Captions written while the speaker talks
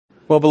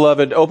Well,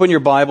 beloved, open your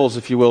Bibles,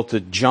 if you will,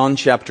 to John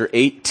chapter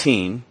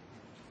 18.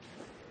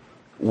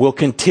 We'll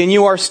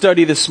continue our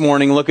study this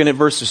morning looking at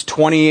verses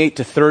 28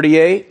 to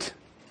 38.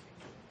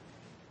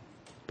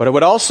 But I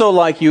would also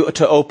like you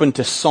to open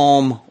to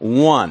Psalm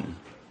 1.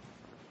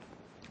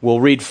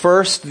 We'll read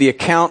first the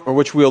account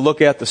which we'll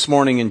look at this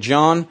morning in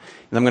John, and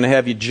I'm going to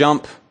have you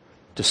jump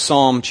to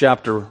Psalm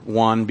chapter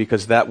 1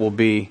 because that will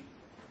be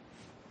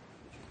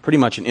pretty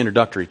much an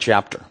introductory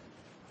chapter.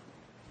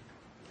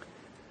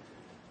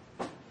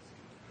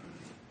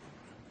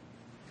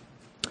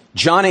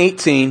 John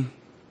 18,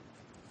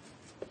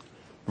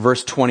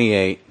 verse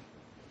 28.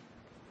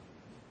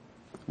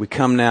 We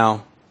come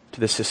now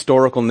to this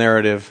historical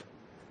narrative,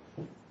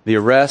 the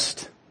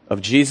arrest of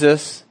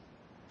Jesus.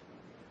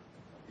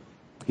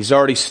 He's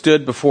already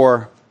stood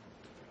before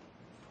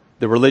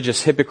the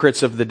religious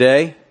hypocrites of the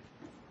day.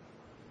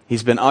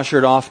 He's been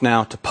ushered off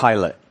now to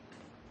Pilate.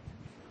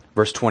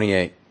 Verse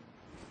 28.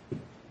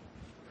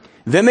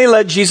 Then they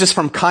led Jesus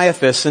from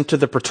Caiaphas into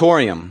the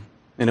praetorium,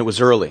 and it was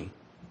early.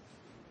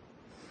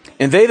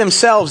 And they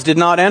themselves did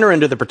not enter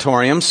into the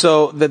praetorium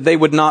so that they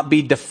would not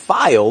be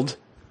defiled,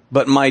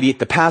 but might eat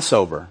the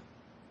Passover.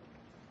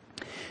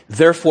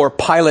 Therefore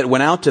Pilate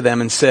went out to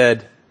them and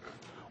said,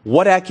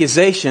 "What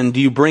accusation do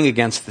you bring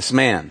against this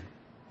man?"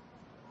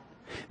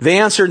 They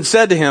answered and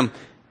said to him,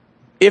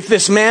 "If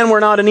this man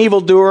were not an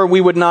evildoer, we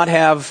would not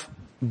have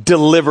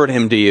delivered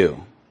him to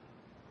you."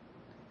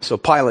 So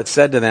Pilate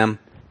said to them,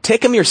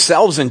 "Take him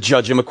yourselves and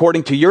judge him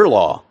according to your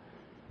law."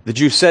 The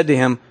Jews said to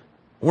him,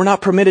 "We're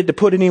not permitted to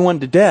put anyone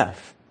to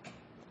death,"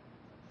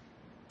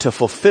 to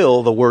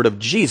fulfill the word of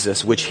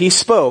Jesus, which he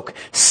spoke,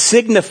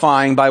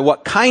 signifying by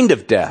what kind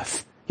of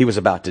death he was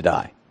about to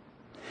die.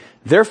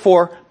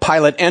 Therefore,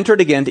 Pilate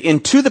entered again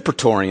into the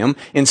praetorium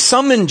and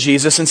summoned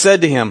Jesus and said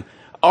to him,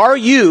 "Are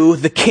you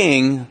the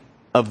king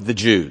of the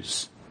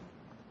Jews?"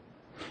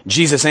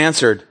 Jesus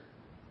answered,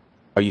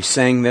 "Are you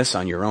saying this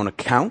on your own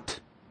account?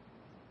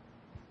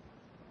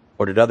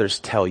 Or did others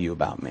tell you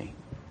about me?"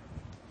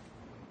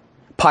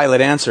 Pilate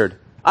answered,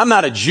 "I'm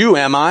not a Jew,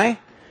 am I?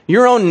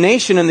 Your own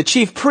nation and the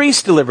chief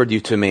priests delivered you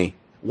to me.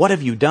 What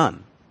have you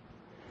done?"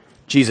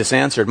 Jesus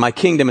answered, "My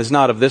kingdom is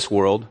not of this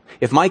world.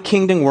 If my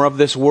kingdom were of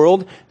this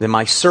world, then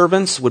my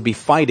servants would be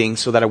fighting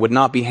so that I would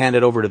not be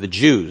handed over to the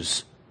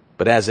Jews.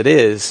 But as it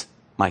is,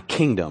 my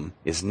kingdom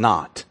is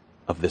not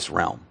of this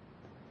realm."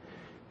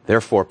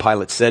 Therefore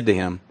Pilate said to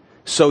him,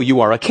 "So you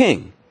are a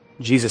king?"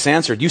 Jesus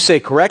answered, "You say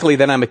correctly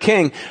that I'm a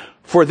king.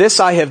 For this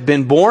I have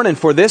been born, and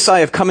for this I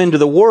have come into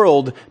the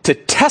world, to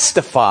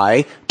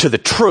testify to the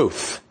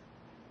truth.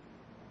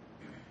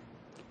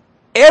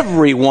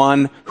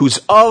 Everyone who's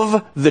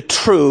of the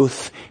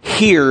truth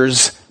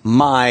hears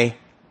my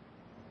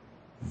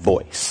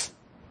voice."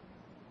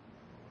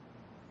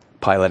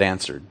 Pilate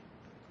answered,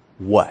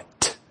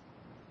 "What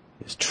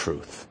is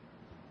truth?"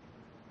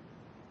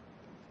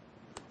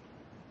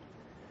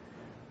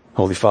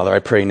 Holy Father, I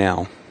pray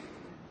now,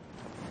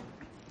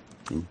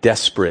 in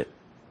desperate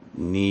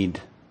need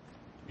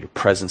your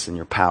presence and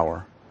your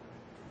power,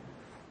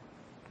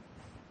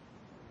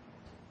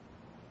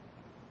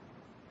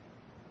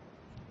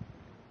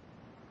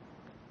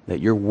 that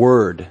your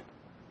word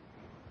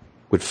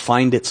would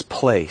find its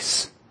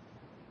place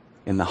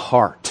in the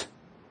heart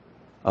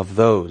of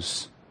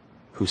those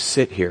who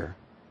sit here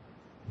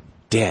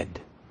dead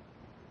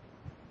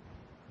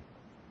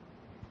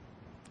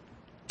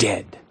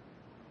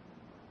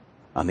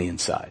on the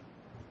inside.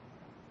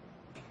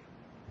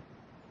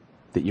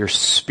 That your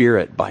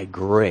Spirit, by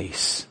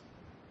grace,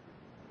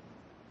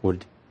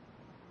 would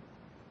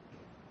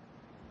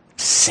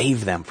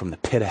save them from the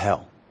pit of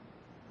hell.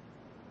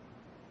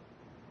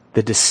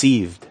 The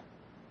deceived,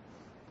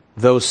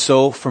 those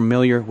so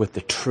familiar with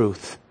the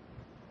truth,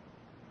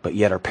 but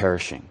yet are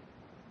perishing.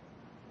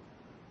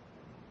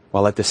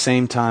 While at the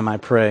same time I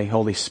pray,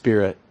 Holy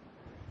Spirit,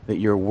 that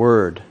your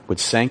word would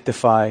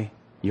sanctify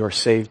your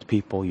saved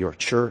people, your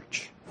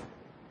church,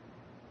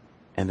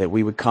 and that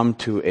we would come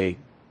to a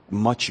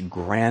much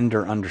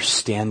grander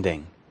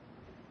understanding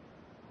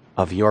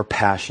of your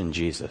passion,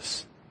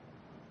 Jesus.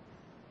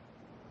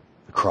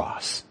 The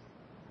cross.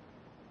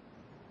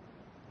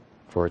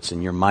 For it's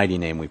in your mighty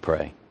name we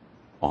pray.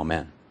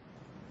 Amen.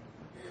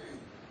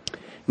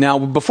 Now,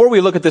 before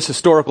we look at this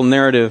historical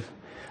narrative,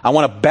 I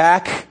want to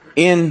back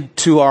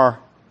into our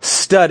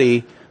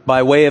study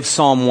by way of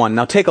Psalm 1.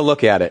 Now take a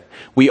look at it.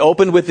 We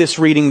opened with this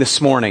reading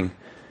this morning.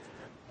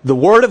 The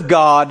Word of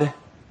God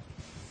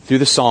through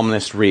the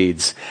psalmist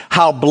reads,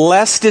 "How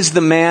blessed is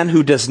the man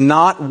who does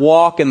not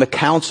walk in the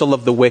counsel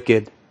of the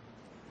wicked,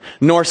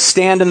 nor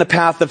stand in the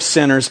path of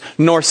sinners,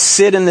 nor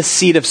sit in the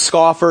seat of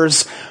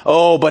scoffers.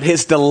 Oh, but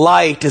his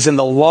delight is in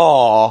the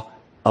law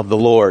of the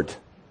Lord.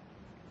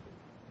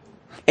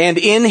 And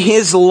in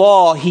his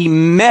law he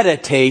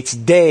meditates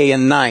day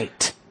and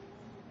night.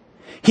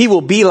 He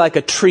will be like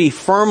a tree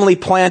firmly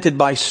planted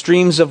by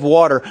streams of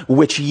water,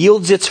 which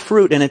yields its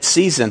fruit in its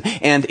season,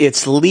 and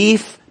its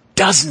leaf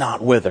does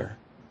not wither.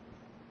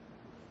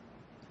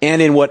 And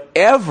in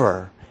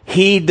whatever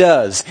he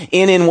does,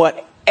 and in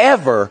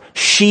whatever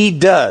she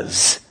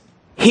does,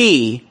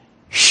 he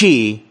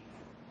she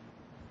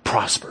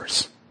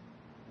prospers.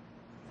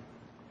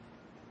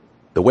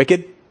 The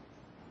wicked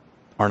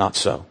are not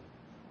so.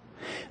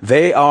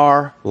 They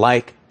are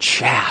like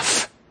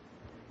chaff,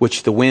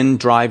 which the wind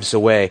drives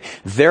away.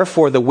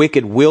 Therefore the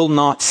wicked will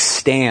not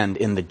stand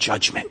in the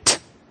judgment,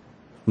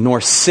 nor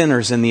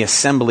sinners in the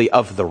assembly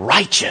of the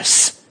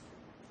righteous.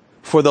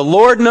 For the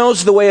Lord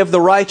knows the way of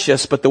the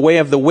righteous, but the way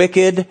of the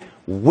wicked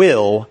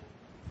will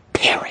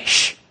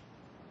perish.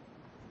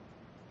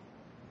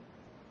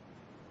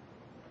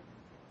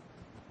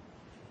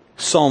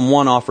 Psalm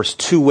 1 offers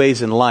two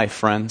ways in life,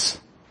 friends.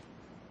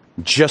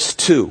 Just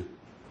two.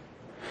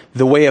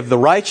 The way of the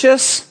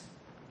righteous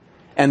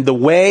and the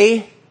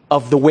way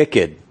of the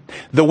wicked.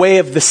 The way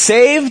of the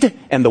saved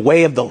and the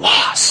way of the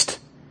lost.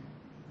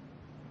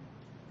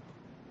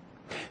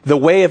 The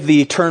way of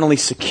the eternally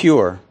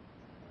secure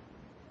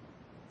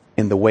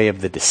and the way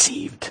of the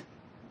deceived.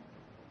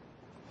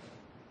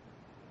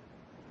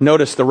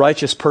 Notice the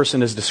righteous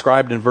person is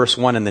described in verse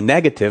 1 in the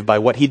negative by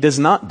what he does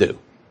not do.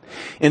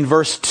 In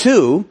verse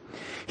 2,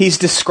 he's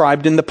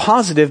described in the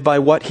positive by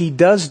what he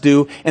does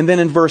do. And then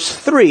in verse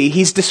 3,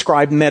 he's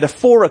described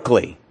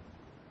metaphorically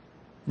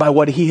by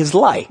what he is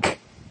like.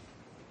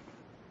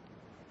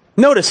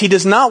 Notice, he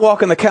does not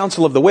walk in the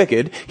counsel of the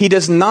wicked. He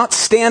does not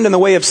stand in the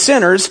way of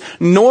sinners,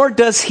 nor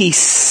does he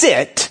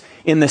sit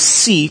in the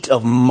seat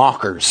of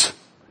mockers.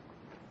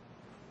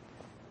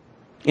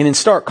 And in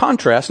stark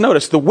contrast,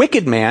 notice, the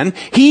wicked man,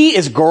 he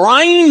is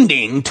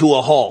grinding to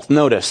a halt.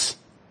 Notice,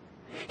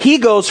 he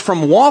goes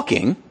from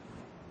walking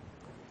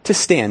to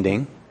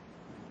standing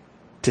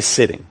to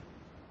sitting.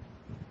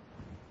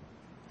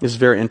 This is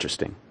very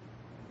interesting.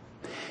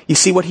 You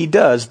see what he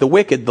does, the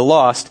wicked, the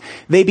lost,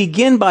 they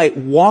begin by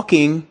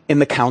walking in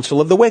the counsel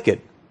of the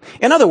wicked.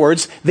 In other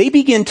words, they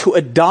begin to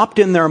adopt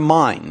in their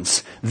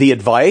minds the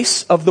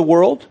advice of the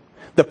world,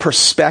 the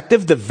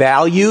perspective, the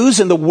values,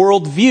 and the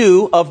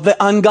worldview of the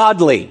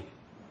ungodly.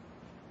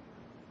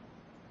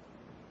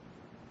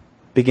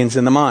 Begins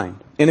in the mind.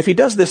 And if he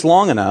does this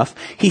long enough,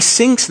 he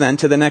sinks then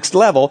to the next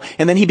level,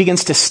 and then he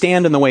begins to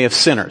stand in the way of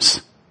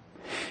sinners.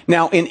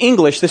 Now, in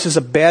English, this is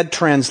a bad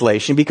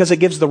translation because it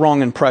gives the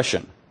wrong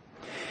impression.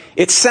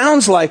 It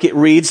sounds like it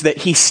reads that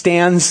he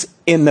stands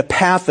in the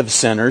path of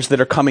sinners that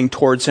are coming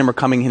towards him or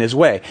coming in his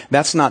way.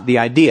 That's not the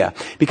idea.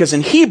 Because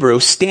in Hebrew,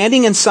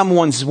 standing in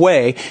someone's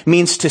way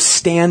means to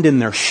stand in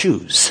their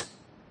shoes,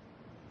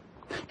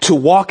 to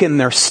walk in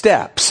their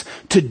steps,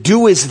 to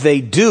do as they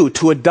do,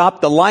 to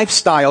adopt the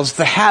lifestyles,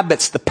 the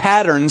habits, the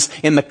patterns,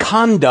 and the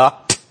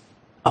conduct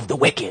of the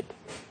wicked.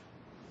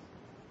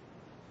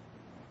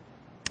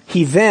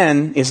 He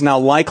then is now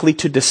likely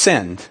to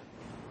descend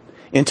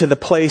into the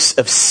place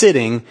of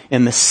sitting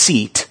in the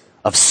seat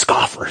of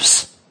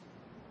scoffers.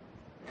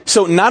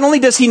 So not only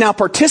does he now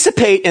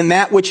participate in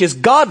that which is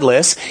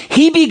godless,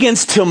 he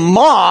begins to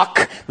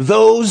mock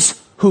those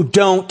who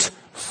don't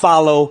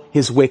follow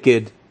his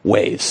wicked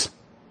ways.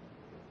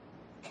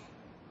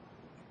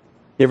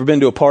 You ever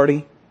been to a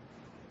party?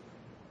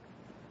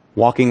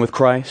 Walking with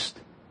Christ?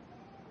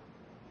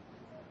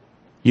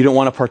 You don't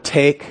want to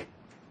partake,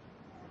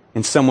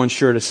 and someone's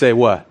sure to say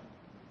what?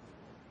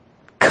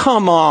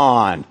 Come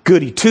on,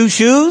 goody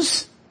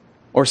two-shoes?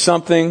 Or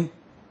something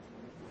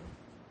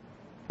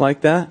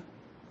like that.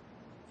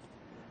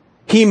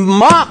 He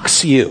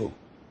mocks you.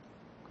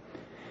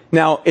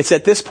 Now, it's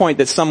at this point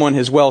that someone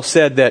has well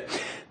said that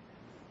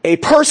a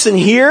person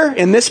here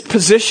in this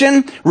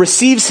position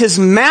receives his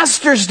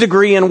master's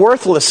degree in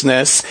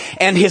worthlessness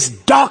and his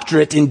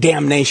doctorate in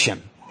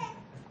damnation.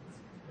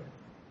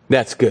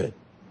 That's good.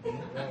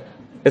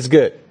 It's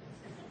good.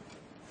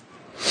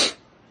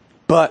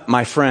 But,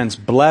 my friends,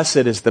 blessed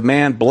is the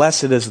man,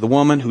 blessed is the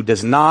woman who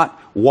does not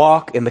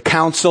walk in the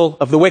counsel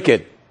of the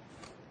wicked.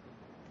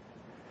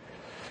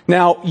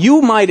 Now, we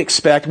might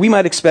expect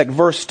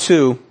verse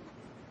 2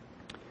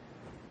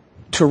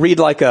 to read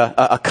like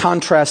a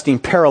contrasting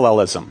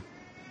parallelism.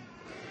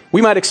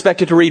 We might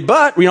expect it to read,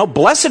 but,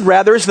 blessed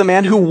rather is the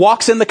man who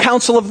walks in the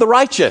counsel of the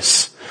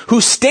righteous,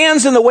 who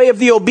stands in the way of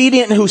the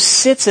obedient, and who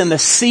sits in the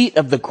seat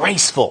of the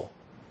graceful.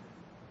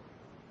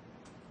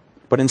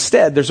 But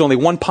instead, there's only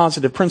one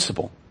positive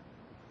principle.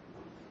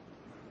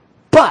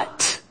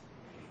 But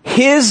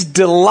his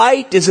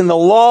delight is in the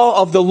law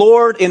of the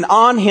Lord, and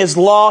on his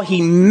law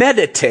he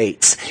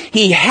meditates.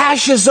 He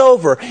hashes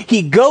over,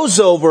 he goes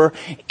over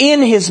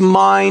in his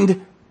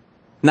mind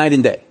night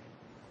and day.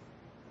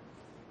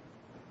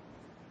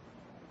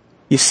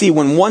 You see,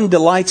 when one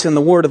delights in the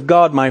Word of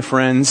God, my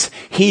friends,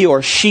 he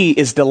or she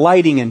is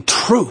delighting in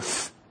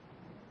truth.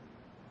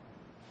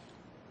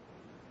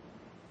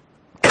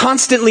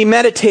 Constantly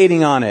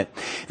meditating on it.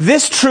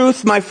 This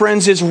truth, my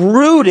friends, is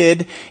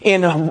rooted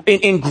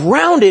and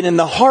grounded in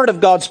the heart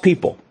of God's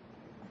people.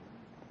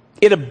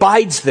 It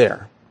abides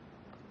there.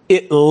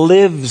 It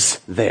lives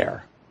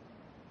there.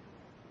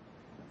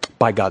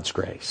 By God's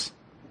grace.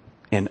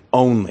 And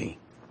only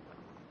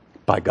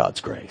by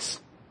God's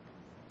grace.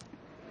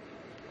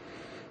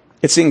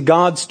 It's in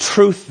God's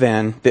truth,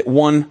 then, that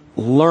one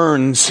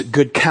learns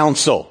good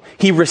counsel.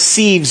 He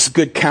receives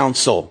good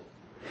counsel.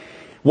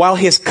 while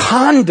his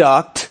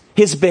conduct,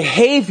 his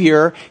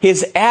behavior,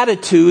 his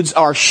attitudes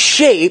are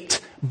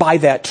shaped by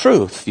that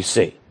truth, you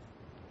see.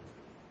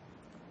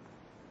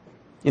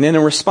 And in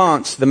a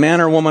response, the man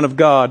or woman of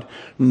God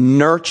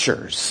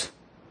nurtures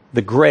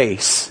the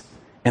grace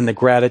and the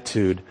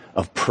gratitude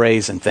of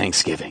praise and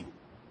thanksgiving.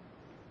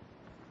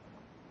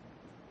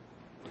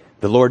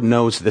 The Lord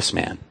knows this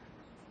man.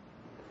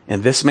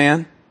 And this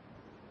man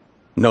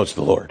knows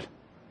the Lord.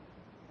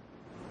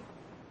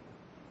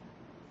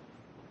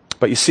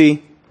 But you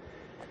see,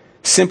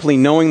 simply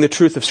knowing the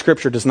truth of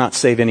Scripture does not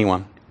save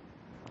anyone.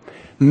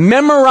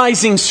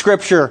 Memorizing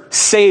Scripture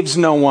saves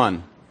no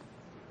one.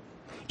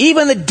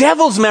 Even the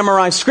devils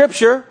memorize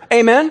Scripture.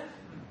 Amen?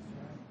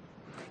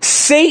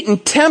 Satan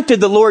tempted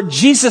the Lord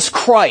Jesus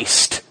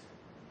Christ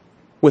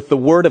with the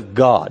Word of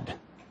God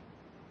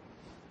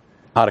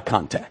out of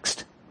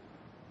context.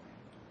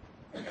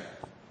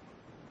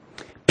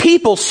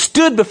 People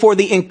stood before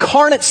the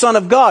incarnate Son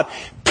of God.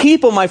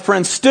 People, my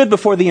friends, stood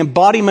before the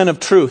embodiment of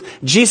truth,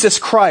 Jesus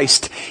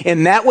Christ,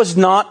 and that was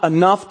not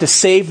enough to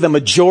save the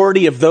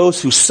majority of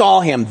those who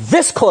saw him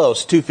this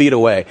close, 2 feet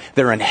away.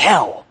 They're in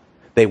hell.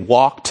 They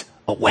walked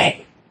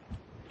away.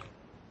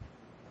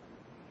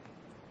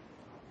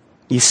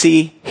 You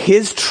see,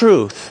 his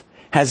truth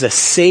has a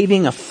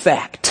saving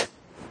effect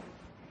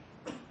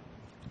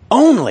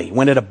only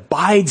when it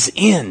abides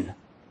in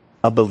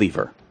a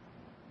believer.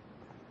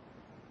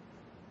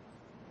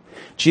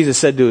 Jesus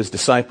said to his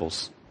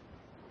disciples,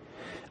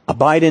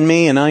 "Abide in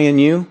me and I in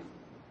you.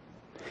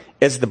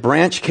 As the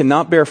branch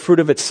cannot bear fruit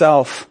of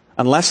itself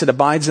unless it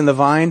abides in the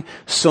vine,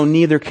 so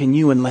neither can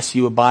you unless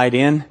you abide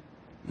in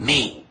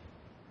me.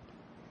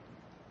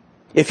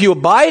 If you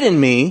abide in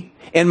me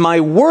and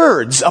my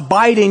words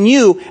abide in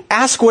you,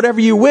 ask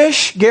whatever you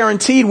wish,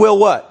 guaranteed will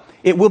what?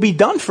 It will be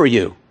done for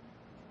you."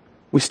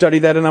 We studied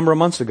that a number of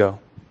months ago.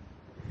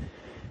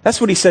 That's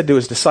what he said to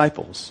his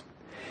disciples.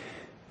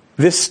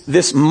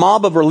 This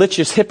mob of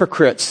religious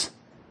hypocrites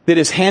that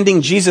is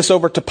handing Jesus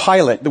over to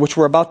Pilate, which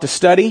we're about to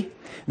study,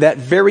 that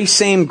very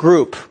same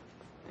group,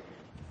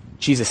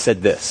 Jesus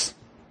said this,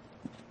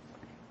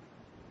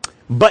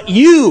 "But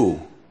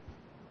you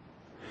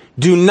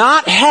do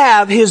not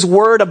have his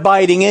word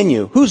abiding in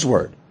you." Whose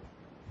word?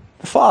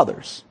 The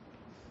Father's.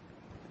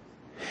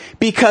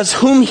 "Because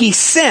whom he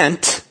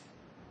sent,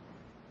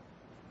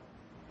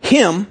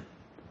 him,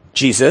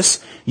 Jesus,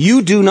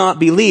 you do not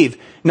believe.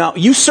 Now,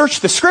 you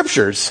search the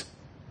Scriptures,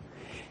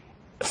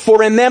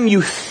 for in them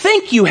you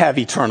think you have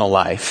eternal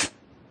life,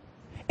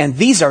 and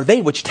these are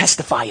they which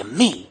testify of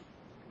me."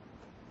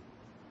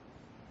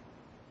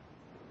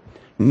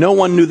 No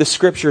one knew the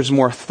Scriptures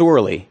more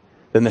thoroughly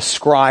than the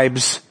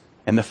scribes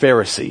and the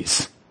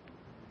Pharisees.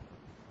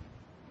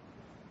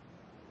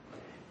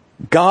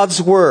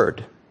 God's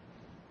word,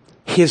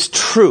 his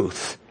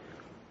truth,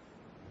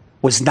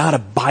 was not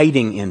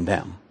abiding in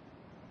them.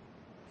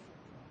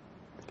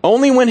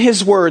 Only when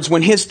his words,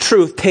 when his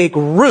truth take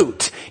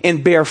root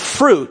and bear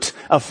fruit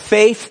of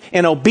faith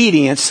and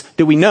obedience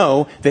do we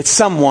know that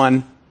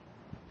someone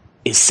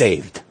is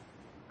saved.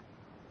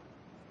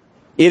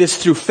 It is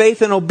through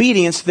faith and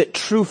obedience that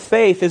true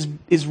faith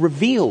is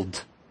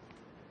revealed.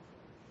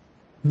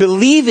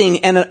 Believing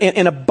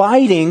and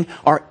abiding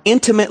are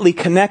intimately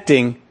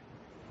connected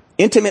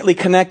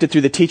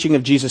through the teaching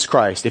of Jesus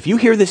Christ. If you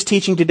hear this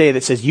teaching today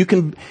that says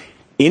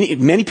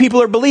many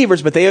people are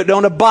believers, but they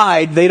don't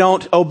abide, they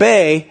don't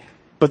obey,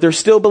 but they're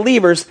still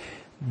believers,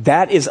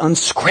 that is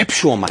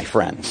unscriptural, my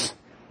friends.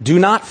 Do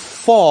not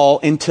fall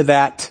into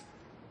that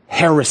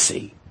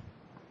heresy.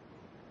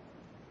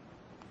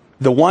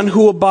 The one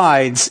who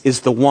abides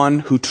is the one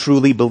who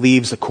truly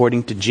believes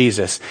according to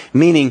Jesus,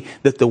 meaning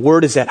that the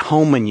word is at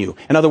home in you.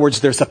 In other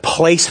words, there's a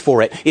place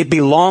for it. It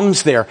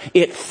belongs there.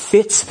 It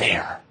fits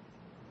there.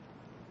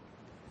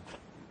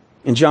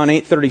 In John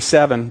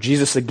 8:37,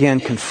 Jesus again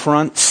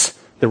confronts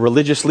the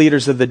religious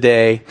leaders of the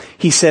day.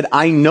 He said,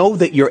 "I know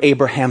that you're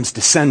Abraham's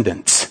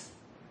descendants,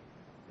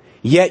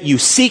 yet you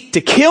seek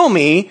to kill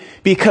me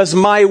because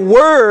my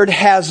word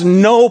has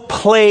no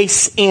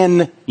place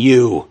in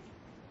you."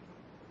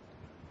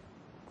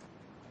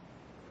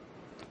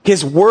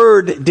 His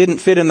word didn't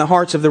fit in the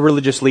hearts of the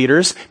religious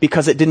leaders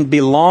because it didn't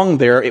belong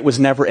there. It was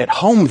never at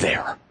home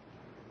there.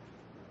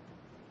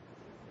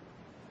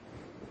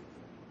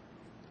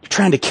 You're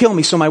trying to kill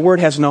me, so my word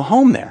has no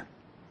home there.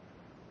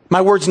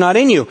 My word's not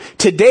in you.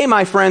 Today,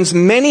 my friends,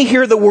 many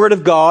hear the word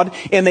of God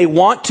and they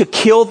want to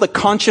kill the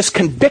conscious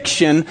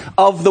conviction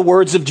of the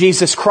words of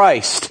Jesus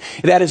Christ.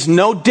 That is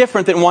no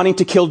different than wanting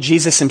to kill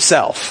Jesus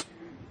himself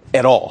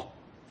at all.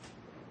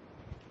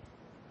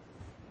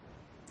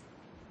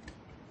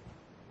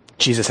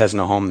 Jesus has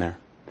no home there.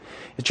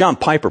 As John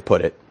Piper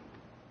put it,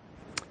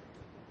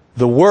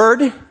 the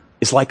word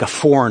is like a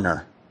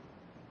foreigner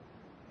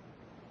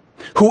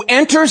who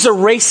enters a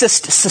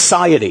racist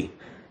society.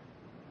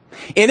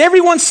 And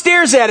everyone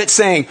stares at it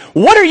saying,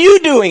 "What are you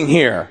doing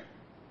here?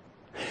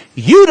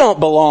 You don't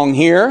belong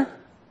here."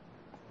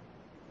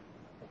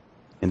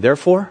 And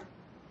therefore,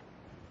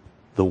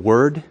 the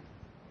word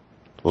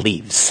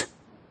leaves.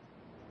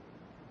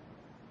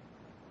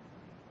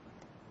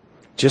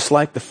 just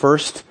like the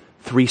first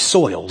 3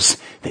 soils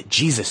that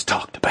Jesus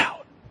talked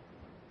about.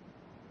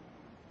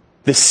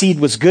 The seed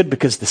was good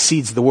because the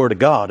seed's the Word of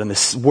God, and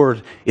the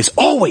Word is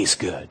always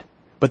good,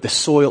 but the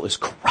soil is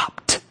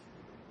corrupt.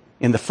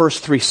 And the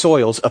first 3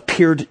 soils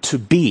appeared to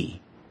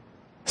be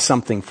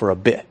something for a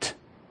bit,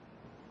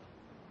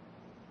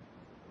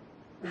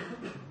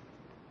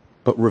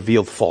 but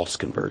revealed false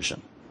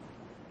conversion.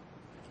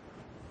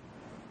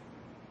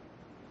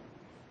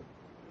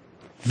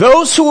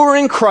 Those who are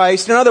in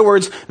Christ, in other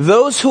words,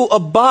 those who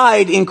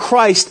abide in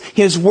Christ,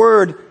 His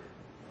Word,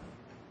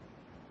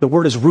 the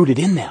Word is rooted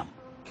in them.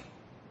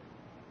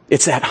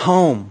 It's at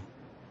home.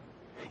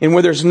 And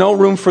where there's no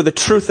room for the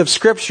truth of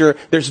Scripture,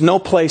 there's no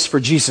place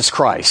for Jesus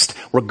Christ,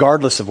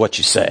 regardless of what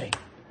you say.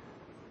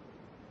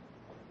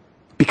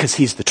 Because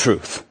He's the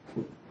truth.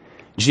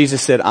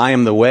 Jesus said, I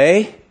am the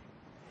way.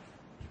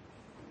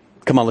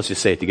 Come on, let's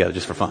just say it together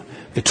just for fun.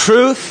 The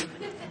truth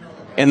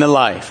and the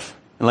life.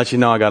 And let you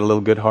know I got a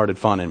little good-hearted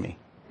fun in me.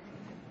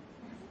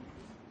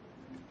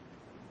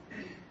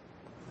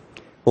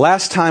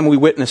 Last time we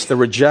witnessed the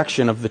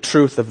rejection of the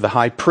truth of the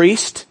high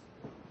priest,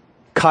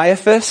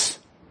 Caiaphas,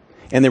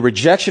 and the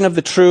rejection of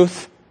the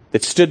truth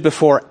that stood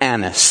before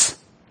Annas,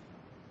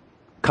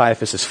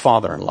 Caiaphas'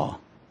 father-in-law.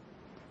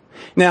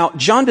 Now,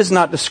 John does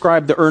not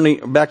describe the early,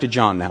 back to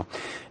John now.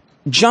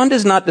 John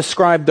does not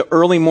describe the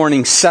early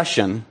morning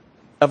session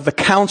of the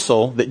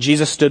council that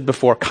Jesus stood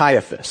before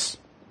Caiaphas.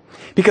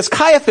 Because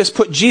Caiaphas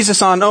put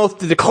Jesus on oath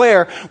to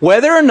declare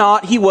whether or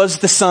not He was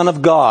the Son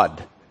of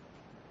God.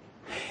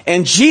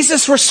 And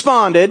Jesus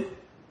responded,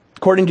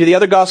 according to the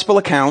other gospel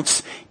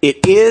accounts,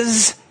 it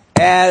is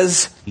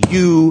as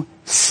you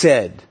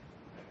said.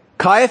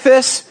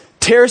 Caiaphas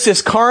tears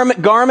his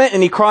garment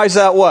and he cries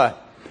out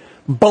what?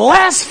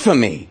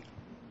 Blasphemy!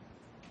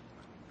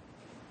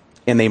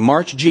 And they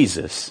march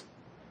Jesus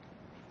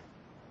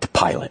to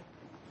Pilate.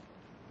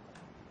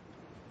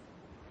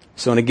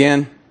 So, and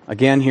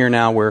again here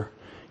now we're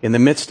in the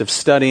midst of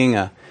studying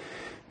a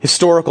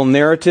historical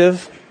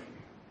narrative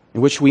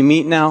in which we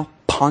meet now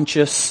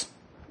Pontius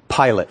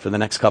Pilate for the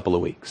next couple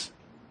of weeks.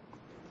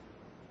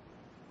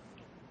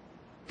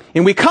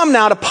 And we come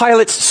now to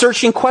Pilate's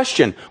searching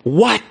question.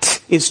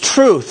 What is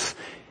truth?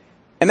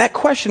 And that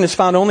question is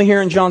found only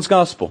here in John's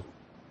Gospel.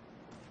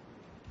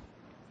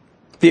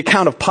 The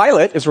account of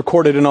Pilate is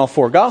recorded in all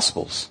 4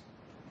 Gospels.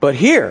 But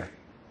here,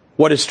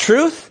 what is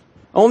truth?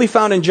 Only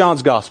found in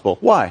John's Gospel.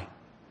 Why?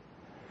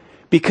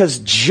 Because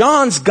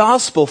John's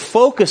Gospel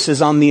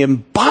focuses on the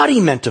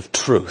embodiment of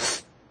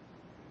truth.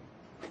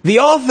 The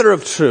author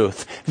of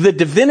truth. The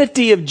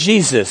divinity of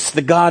Jesus,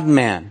 the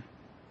God-man.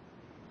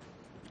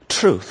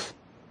 Truth.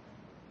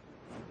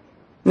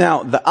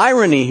 Now, the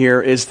irony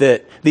here is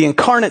that the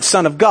incarnate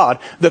Son of God,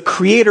 the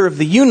creator of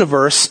the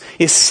universe,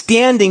 is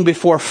standing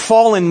before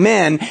fallen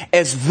men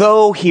as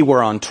though He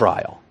were on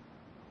trial.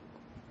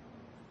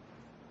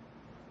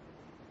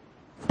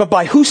 But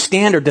by whose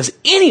standard does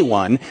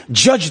anyone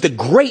judge the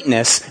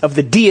greatness of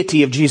the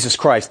deity of Jesus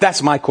Christ?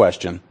 That's my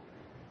question.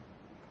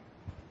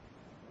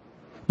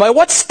 By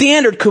what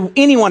standard could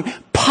anyone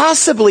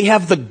possibly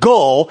have the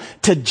goal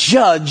to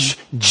judge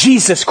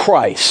Jesus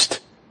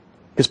Christ?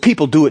 Because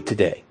people do it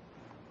today.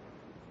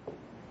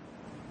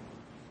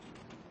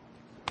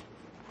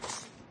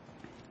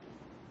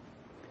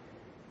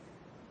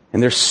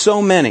 And there's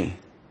so many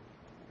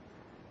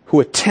who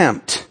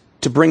attempt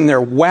to bring their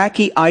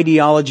wacky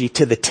ideology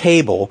to the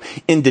table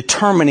in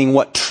determining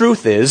what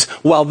truth is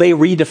while they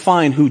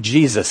redefine who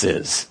Jesus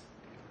is.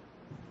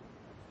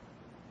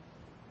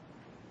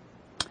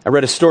 I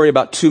read a story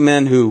about 2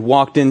 men who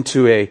walked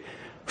into a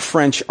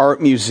French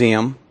art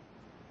museum.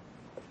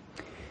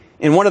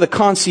 And one of the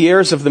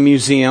concierges of the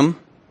museum,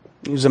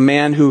 he was a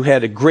man who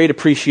had a great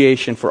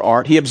appreciation for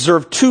art. He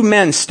observed 2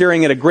 men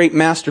staring at a great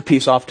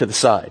masterpiece off to the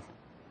side.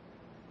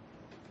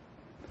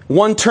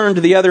 One turned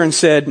to the other and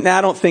said,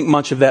 I don't think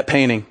much of that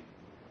painting.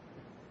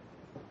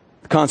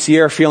 The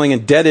concierge, feeling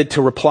indebted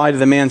to reply to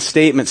the man's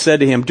statement, said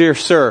to him, Dear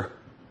sir,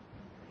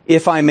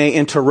 if I may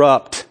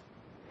interrupt,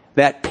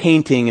 that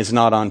painting is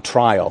not on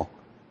trial.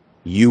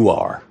 You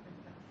are.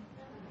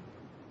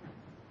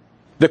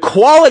 The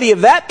quality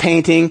of that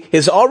painting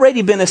has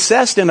already been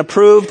assessed and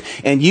approved,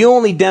 and you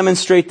only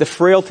demonstrate the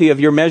frailty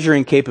of your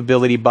measuring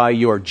capability by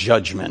your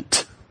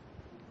judgment.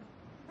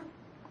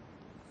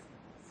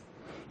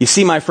 You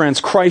see, my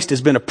friends, Christ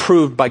has been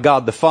approved by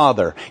God the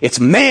Father. It's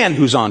man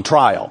who's on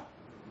trial.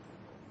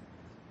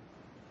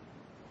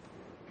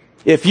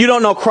 If you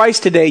don't know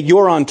Christ today,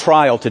 you're on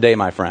trial today,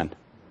 my friend.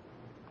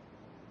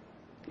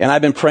 And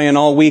I've been praying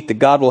all week that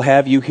God will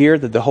have you here,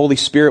 that the Holy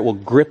Spirit will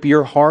grip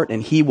your heart,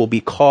 and He will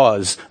be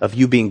cause of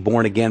you being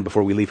born again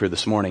before we leave here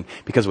this morning.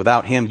 Because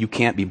without Him, you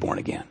can't be born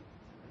again.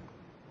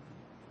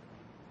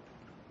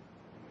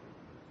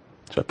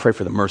 So I pray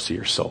for the mercy of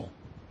your soul.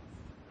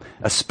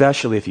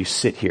 Especially if you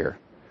sit here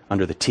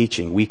under the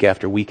teaching week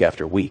after week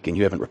after week and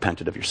you haven't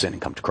repented of your sin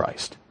and come to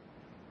Christ.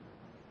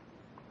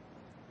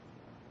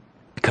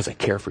 Because I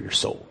care for your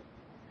soul.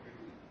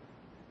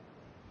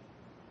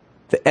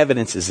 The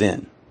evidence is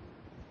in.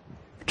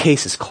 The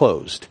case is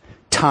closed.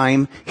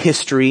 time,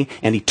 history,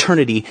 and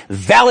eternity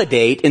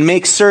validate and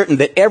make certain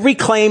that every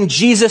claim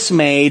Jesus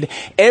made,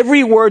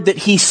 every word that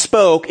he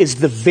spoke is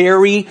the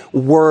very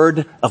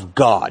word of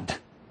God.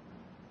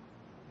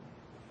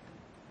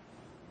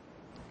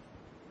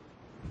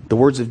 The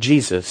words of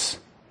Jesus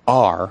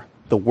are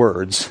the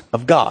words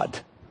of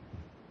God.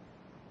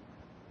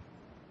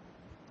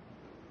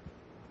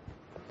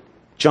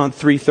 John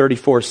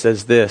 3:34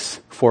 says this,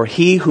 "For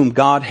he whom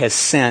God has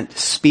sent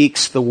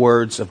speaks the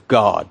words of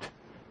God."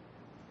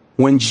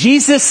 When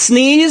Jesus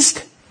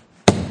sneezed,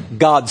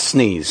 God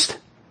sneezed.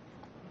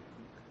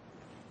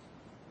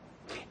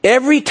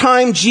 Every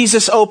time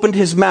Jesus opened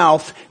his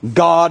mouth,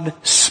 God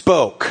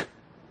spoke.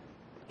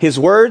 His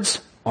words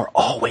are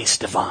always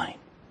divine.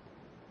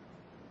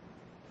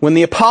 When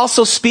the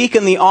apostles speak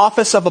in the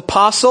office of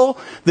apostle,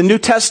 the New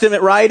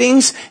Testament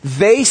writings,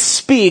 they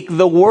speak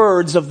the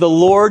words of the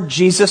Lord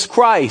Jesus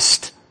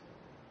Christ.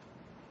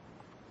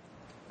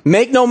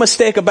 Make no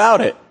mistake about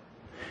it.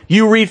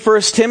 You read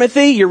 1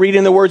 Timothy, you're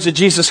reading the words of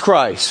Jesus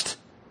Christ.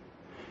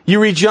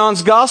 You read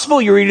John's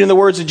Gospel, you're reading the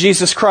words of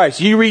Jesus Christ.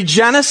 You read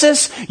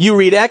Genesis, you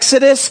read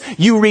Exodus,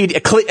 you read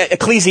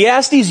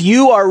Ecclesiastes,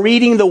 you are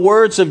reading the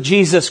words of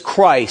Jesus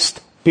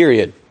Christ.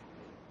 Period.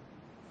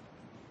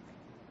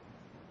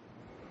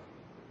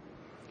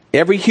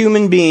 Every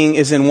human being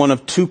is in one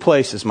of two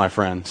places, my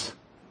friends.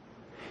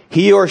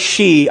 He or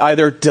she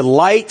either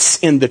delights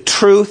in the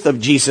truth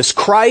of Jesus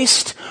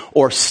Christ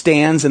or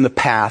stands in the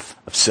path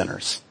of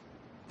sinners.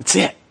 That's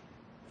it.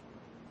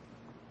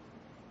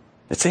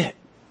 That's it.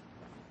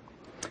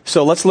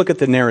 So let's look at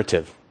the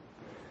narrative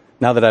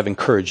now that I've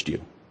encouraged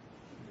you.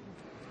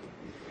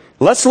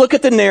 Let's look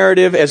at the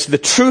narrative as the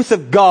truth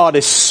of God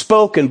is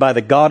spoken by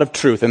the God of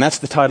truth. And that's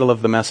the title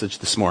of the message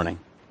this morning.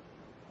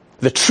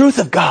 The truth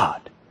of God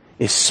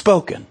is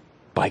spoken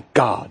by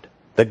God,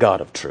 the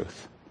God of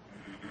truth.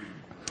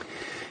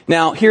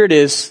 Now, here it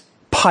is,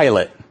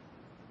 Pilate.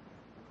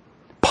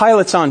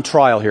 Pilate's on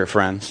trial here,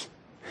 friends.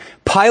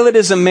 Pilate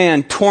is a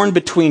man torn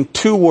between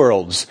two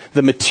worlds,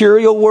 the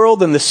material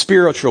world and the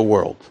spiritual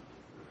world.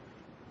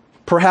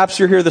 Perhaps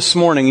you're here this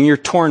morning and you're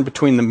torn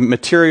between the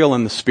material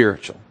and the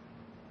spiritual.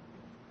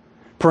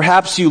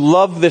 Perhaps you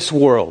love this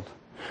world.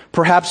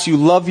 Perhaps you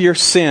love your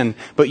sin,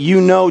 but you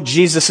know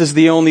Jesus is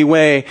the only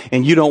way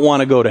and you don't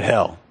want to go to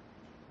hell.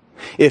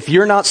 If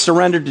you're not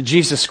surrendered to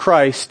Jesus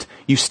Christ,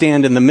 you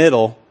stand in the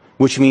middle,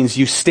 which means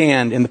you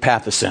stand in the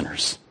path of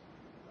sinners.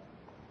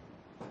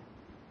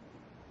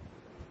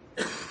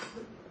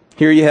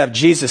 Here you have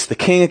Jesus, the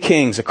King of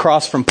Kings,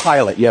 across from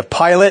Pilate. You have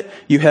Pilate,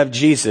 you have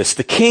Jesus,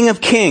 the King of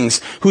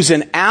Kings, who's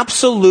in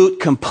absolute,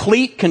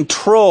 complete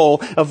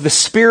control of the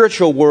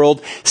spiritual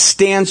world,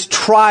 stands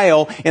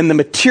trial in the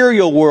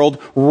material world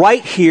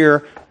right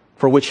here,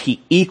 for which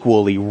he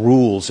equally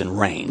rules and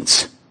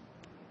reigns.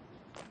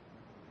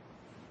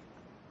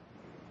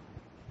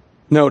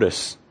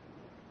 Notice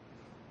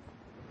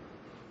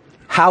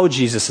how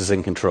Jesus is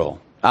in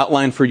control.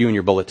 Outlined for you in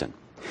your bulletin.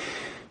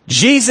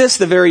 Jesus,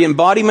 the very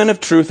embodiment of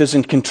truth, is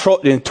in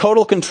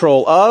total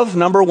control of,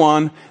 number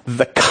one,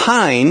 the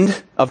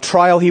kind of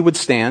trial he would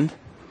stand.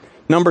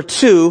 Number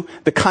two,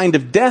 the kind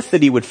of death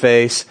that he would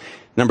face.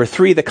 Number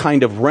three, the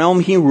kind of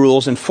realm he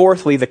rules. And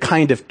fourthly, the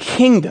kind of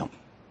kingdom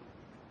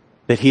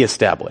that he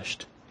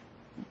established.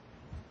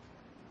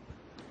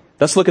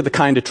 Let's look at the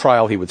kind of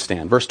trial he would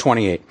stand. Verse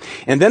 28.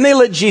 And then they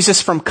led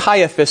Jesus from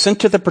Caiaphas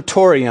into the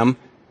praetorium,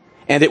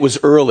 and it was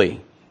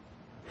early.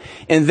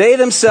 And they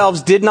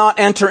themselves did not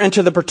enter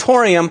into the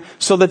praetorium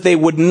so that they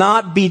would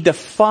not be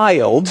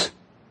defiled,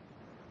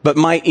 but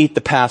might eat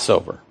the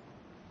Passover.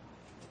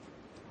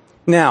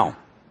 Now,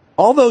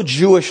 although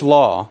Jewish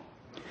law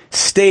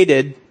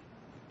stated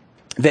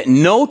that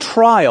no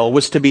trial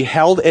was to be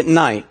held at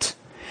night,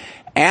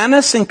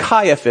 Annas and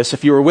Caiaphas,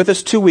 if you were with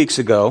us 2 weeks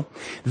ago,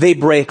 they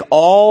break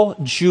all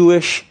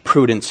Jewish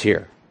prudence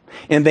here.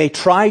 And they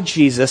tried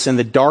Jesus in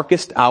the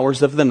darkest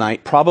hours of the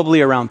night,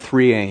 probably around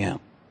 3 a.m.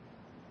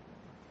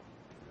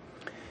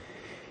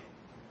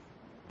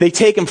 They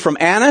take him from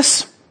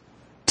Annas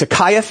to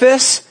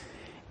Caiaphas,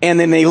 and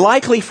then they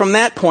likely from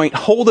that point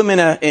hold him in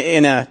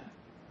a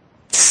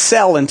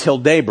cell until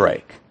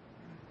daybreak.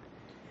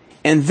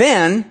 And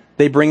then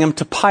they bring him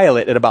to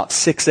Pilate at about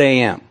 6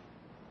 a.m.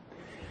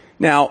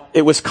 Now,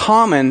 it was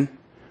common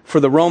for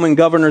the Roman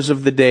governors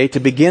of the day to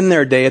begin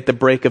their day at the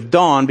break of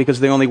dawn because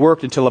they only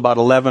worked until about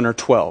 11 or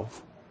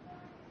 12.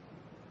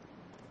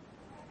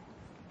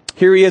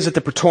 Here he is at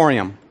the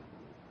praetorium.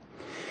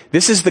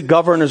 This is the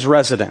governor's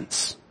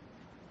residence.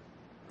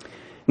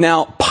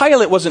 Now,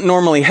 Pilate wasn't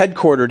normally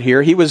headquartered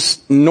here. He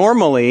was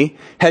normally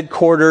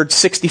headquartered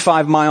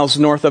 65 miles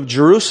north of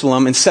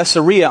Jerusalem in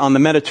Caesarea on the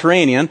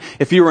Mediterranean.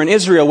 If you were in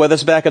Israel with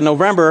us back in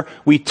November,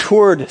 we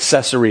toured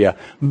Caesarea.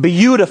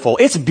 Beautiful.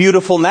 It's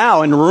beautiful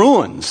now in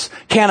ruins.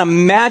 Can't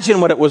imagine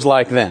what it was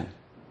like then.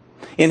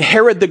 And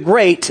Herod the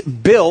Great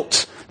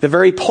built the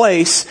very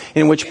place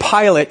in which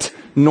Pilate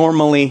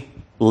normally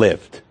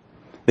lived.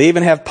 They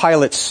even have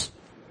Pilate's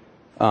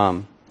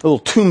little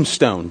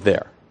tombstone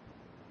there,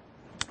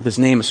 with his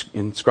name is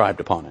inscribed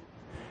upon it.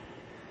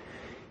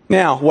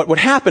 Now, what would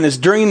happen is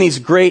during these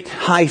great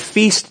high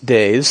feast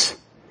days,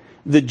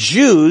 the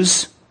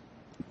Jews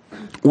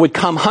would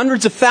come,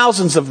 hundreds of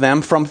thousands of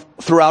them from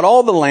throughout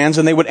all the lands,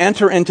 and they would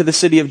enter into the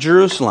city of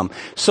Jerusalem.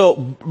 So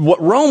what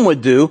Rome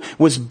would do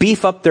was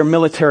beef up their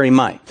military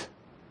might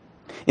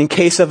in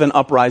case of an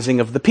uprising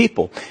of the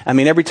people. I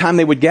mean, every time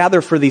they would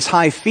gather for these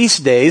high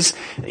feast days,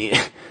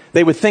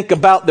 they would think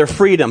about their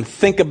freedom,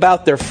 think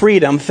about their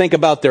freedom, think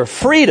about their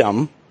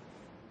freedom.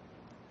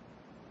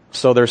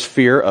 So there's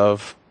fear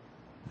of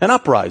an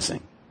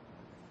uprising.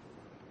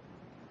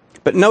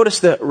 But notice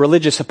the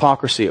religious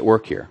hypocrisy at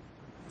work here.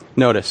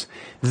 Notice,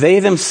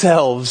 they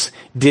themselves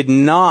did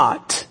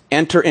not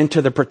enter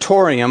into the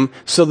praetorium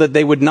so that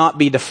they would not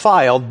be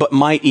defiled, but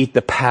might eat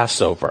the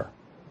Passover.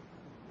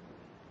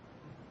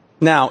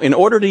 Now, in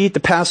order to eat the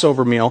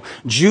Passover meal,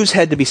 Jews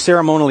had to be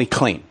ceremonially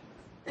clean,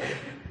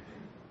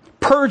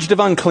 purged of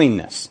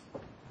uncleanness.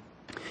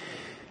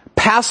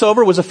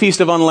 Passover was a feast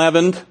of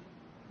unleavened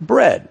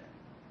bread.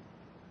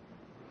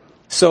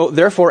 So,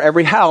 therefore,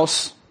 every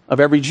house of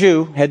every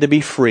Jew had to be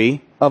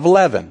free of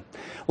leaven.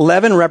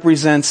 Leaven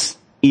represents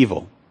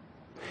evil.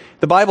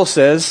 The Bible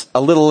says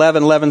a little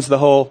leaven leavens the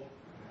whole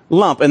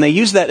lump, and they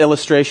use that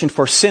illustration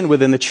for sin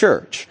within the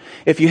church.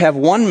 If you have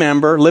one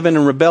member living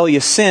in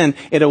rebellious sin,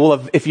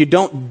 if you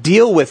don't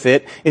deal with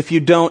it, if you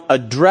don't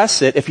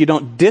address it, if you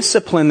don't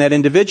discipline that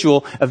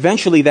individual,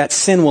 eventually that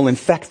sin will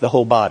infect the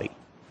whole body.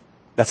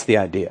 That's the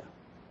idea.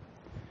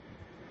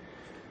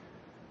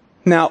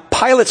 Now,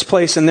 Pilate's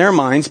place in their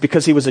minds,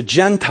 because he was a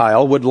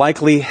Gentile, would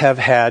likely have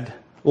had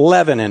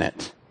leaven in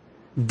it,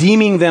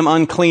 deeming them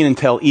unclean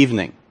until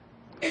evening.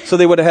 So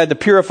they would have had to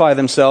purify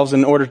themselves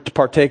in order to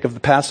partake of the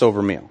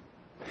Passover meal.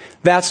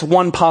 That's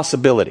one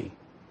possibility.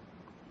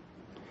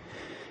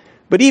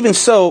 But even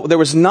so, there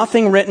was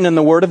nothing written in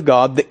the Word of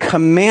God that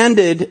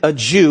commanded a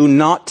Jew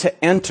not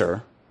to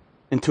enter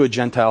into a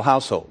Gentile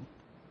household.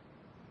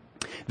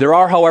 There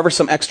are, however,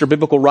 some extra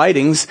biblical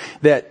writings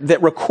that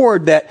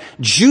record that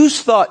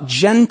Jews thought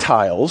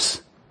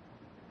Gentiles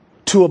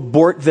to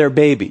abort their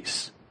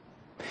babies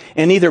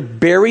and either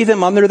bury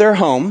them under their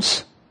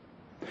homes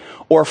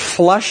or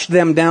flush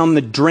them down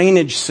the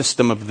drainage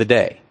system of the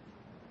day.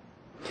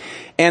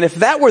 And if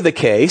that were the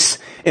case,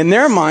 in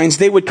their minds,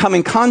 they would come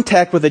in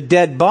contact with a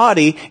dead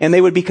body and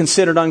they would be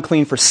considered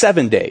unclean for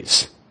 7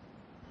 days.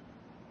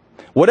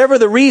 Whatever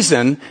the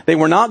reason, they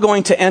were not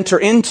going to enter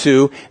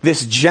into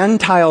this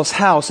Gentile's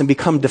house and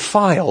become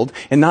defiled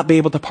and not be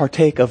able to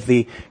partake of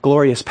the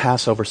glorious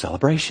Passover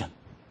celebration.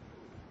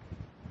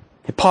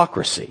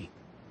 Hypocrisy.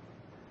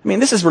 I mean,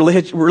 this is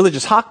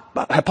religious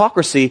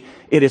hypocrisy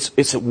at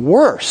its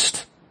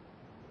worst.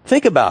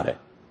 Think about it.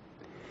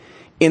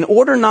 In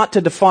order not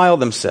to defile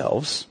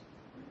themselves,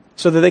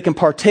 so that they can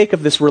partake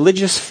of this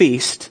religious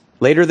feast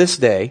later this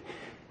day,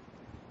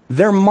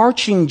 they're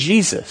marching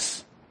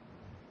Jesus,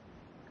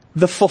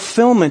 the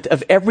fulfillment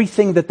of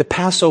everything that the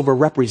Passover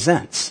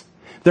represents.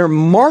 They're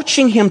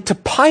marching him to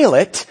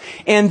Pilate,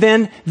 and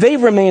then they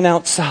remain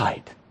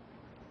outside,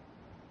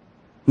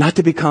 not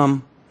to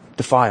become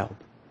defiled.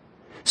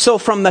 So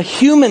from the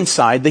human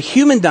side, the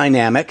human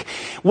dynamic,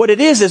 what it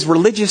is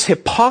religious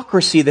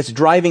hypocrisy that's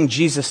driving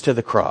Jesus to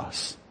the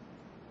cross.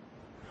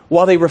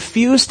 While they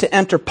refused to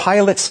enter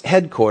Pilate's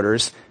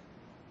headquarters,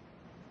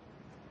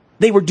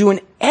 they were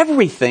doing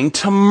everything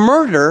to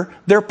murder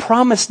their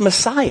promised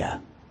Messiah,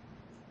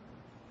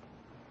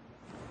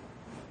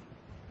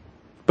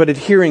 but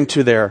adhering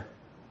to their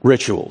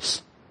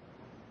rituals.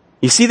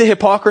 You see the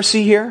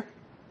hypocrisy here?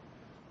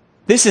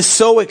 This is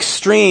so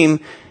extreme,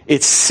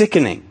 it's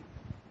sickening.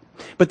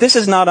 But this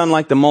is not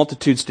unlike the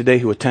multitudes today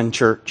who attend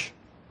church.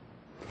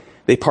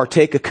 They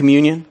partake of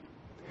communion,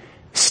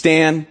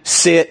 stand,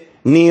 sit,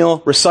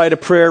 kneel, recite a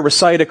prayer,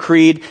 recite a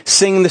creed,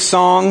 sing the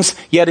songs,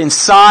 yet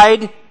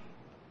inside,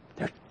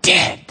 they're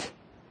dead.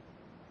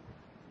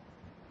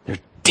 They're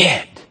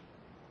dead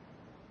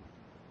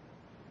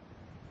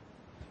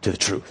to the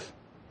truth.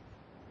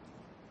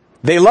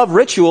 They love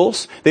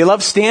rituals, they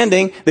love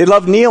standing, they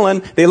love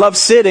kneeling, they love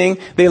sitting,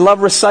 they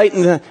love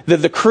reciting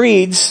the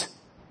creeds,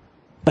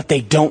 but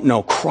they don't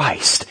know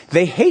Christ.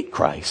 They hate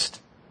Christ.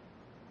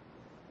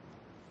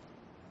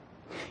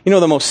 You know,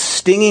 the most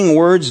stinging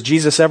words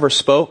Jesus ever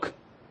spoke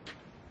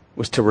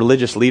was to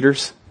religious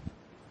leaders.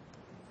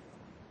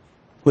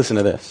 Listen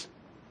to this.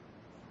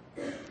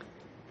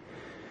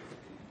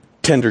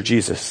 Tender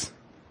Jesus.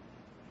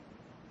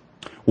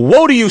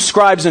 Woe to you,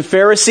 scribes and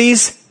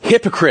Pharisees,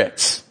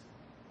 hypocrites!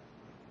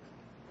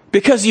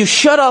 Because you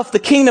shut off the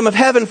kingdom of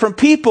heaven from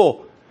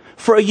people.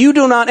 For you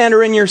do not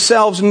enter in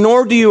yourselves,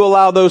 nor do you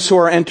allow those who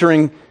are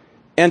entering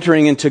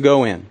in to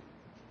go in.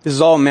 This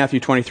is all in Matthew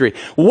 23.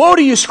 Woe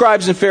to you,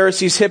 scribes and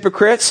Pharisees,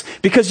 hypocrites,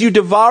 because you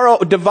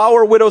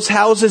devour widows'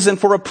 houses, and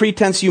for a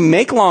pretense you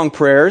make long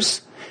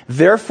prayers.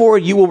 Therefore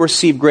you will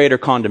receive greater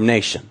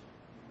condemnation.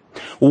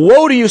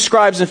 Woe to you,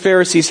 scribes and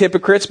Pharisees,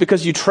 hypocrites,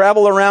 because you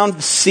travel around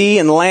the sea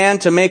and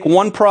land to make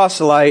one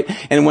proselyte,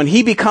 and when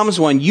he becomes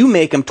one, you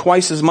make him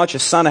twice as much a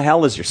son of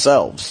hell as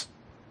yourselves.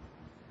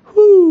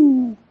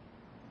 Whoo!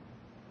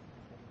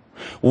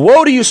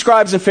 Woe to you,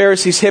 scribes and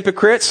Pharisees,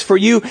 hypocrites, for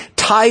you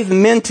tithe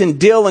mint and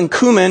dill and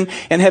cumin,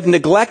 and have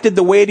neglected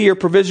the weightier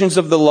provisions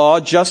of the law,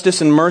 justice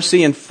and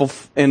mercy and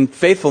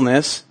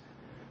faithfulness.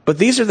 But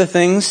these are the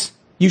things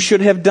you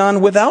should have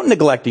done without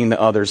neglecting the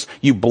others,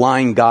 you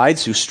blind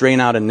guides who strain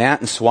out a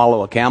gnat and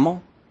swallow a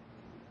camel.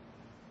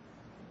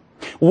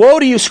 Woe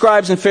to you,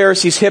 scribes and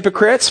Pharisees,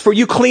 hypocrites, for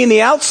you clean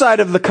the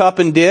outside of the cup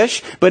and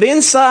dish, but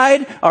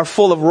inside are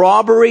full of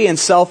robbery and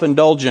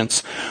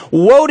self-indulgence.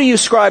 Woe to you,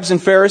 scribes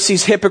and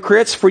Pharisees,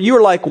 hypocrites, for you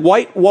are like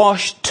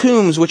whitewashed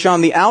tombs, which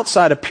on the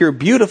outside appear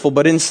beautiful,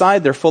 but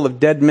inside they're full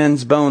of dead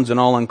men's bones and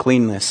all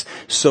uncleanness.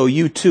 So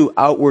you too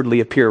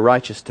outwardly appear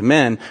righteous to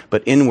men,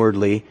 but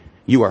inwardly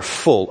you are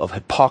full of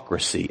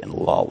hypocrisy and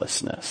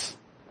lawlessness.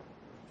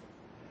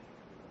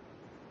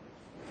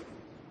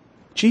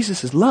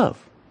 Jesus is love.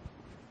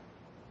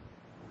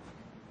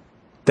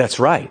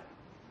 That's right.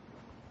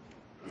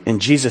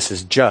 And Jesus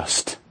is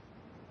just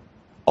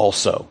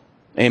also.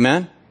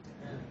 Amen?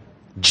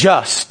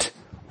 Just,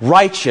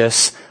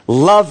 righteous,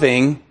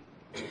 loving,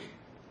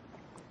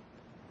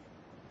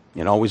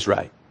 and always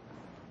right.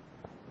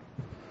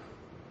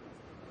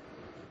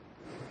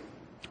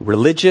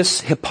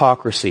 Religious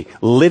hypocrisy,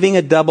 living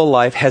a double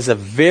life, has a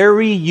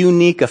very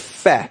unique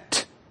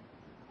effect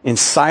in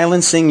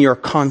silencing your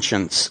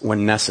conscience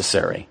when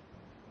necessary.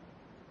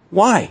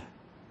 Why?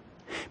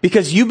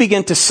 Because you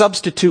begin to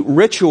substitute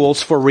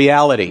rituals for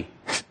reality.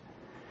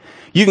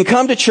 You can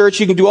come to church,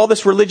 you can do all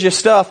this religious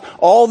stuff,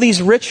 all these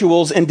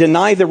rituals, and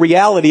deny the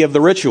reality of the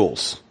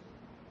rituals.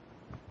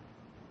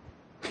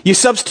 You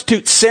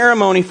substitute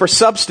ceremony for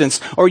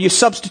substance, or you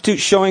substitute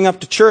showing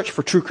up to church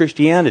for true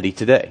Christianity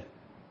today.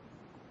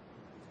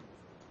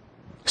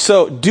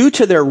 So, due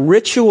to their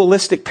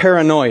ritualistic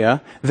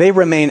paranoia, they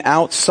remain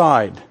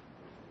outside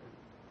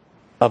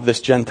of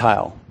this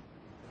Gentile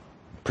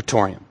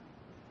praetorium.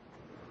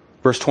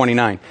 Verse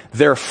 29,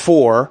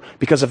 therefore,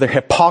 because of their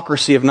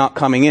hypocrisy of not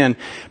coming in,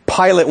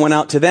 Pilate went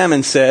out to them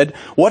and said,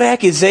 what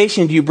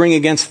accusation do you bring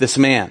against this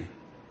man?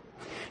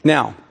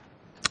 Now,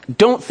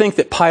 don't think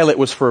that Pilate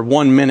was for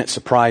 1 minute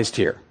surprised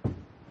here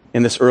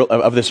in this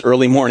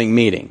early morning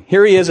meeting.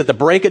 Here he is at the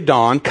break of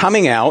dawn,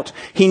 coming out.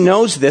 He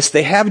knows this.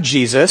 They have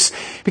Jesus.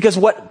 Because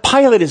what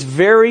Pilate is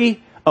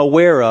very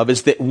aware of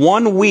is that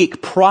 1 week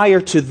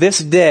prior to this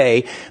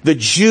day, the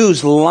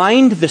Jews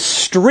lined the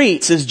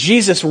streets as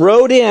Jesus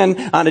rode in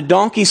on a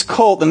donkey's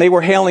colt, and they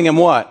were hailing him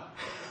what?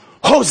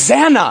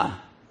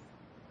 Hosanna!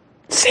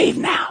 Save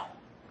now.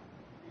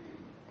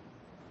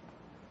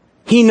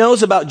 He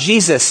knows about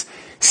Jesus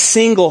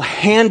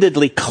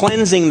single-handedly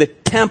cleansing the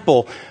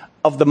temple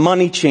of the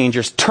money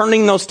changers,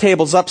 turning those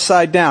tables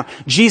upside down.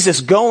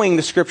 Jesus going,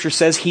 the scripture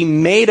says, he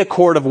made a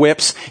cord of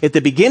whips at the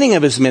beginning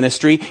of his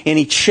ministry, and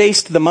he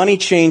chased the money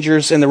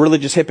changers and the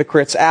religious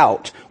hypocrites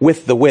out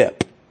with the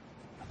whip,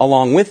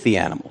 along with the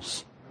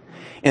animals.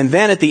 And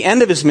then at the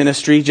end of his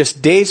ministry,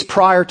 just days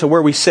prior to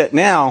where we sit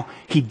now,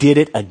 he did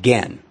it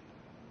again.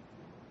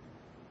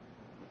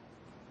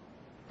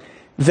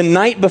 The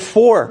night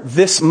before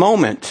this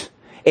moment,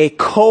 a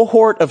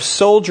cohort of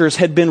soldiers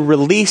had been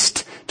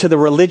released to the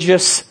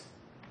religious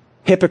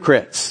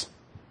hypocrites.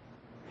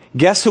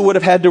 Guess who would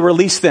have had to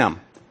release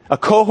them? A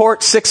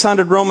cohort,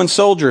 600 Roman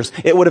soldiers.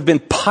 It would have been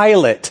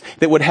Pilate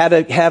that would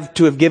have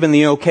to have given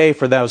the okay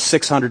for those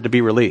 600 to be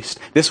released.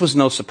 This was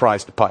no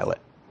surprise to Pilate.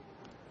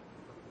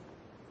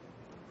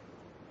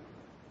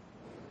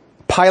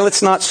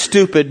 Pilate's not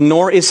stupid,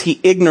 nor is he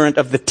ignorant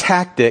of the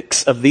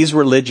tactics of these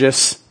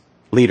religious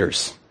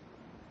leaders.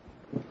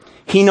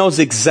 He knows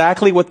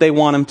exactly what they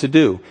want him to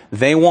do.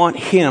 They want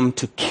him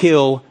to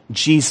kill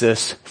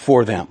Jesus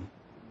for them.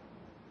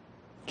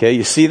 Okay,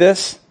 you see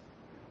this?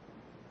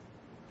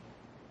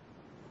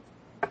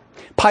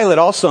 Pilate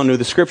also knew,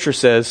 the scripture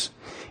says,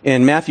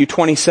 in Matthew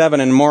 27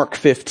 and Mark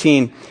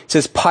 15, it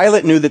says,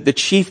 Pilate knew that the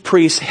chief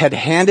priests had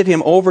handed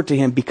him over to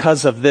him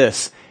because of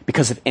this,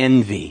 because of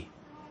envy.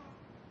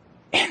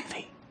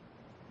 Envy.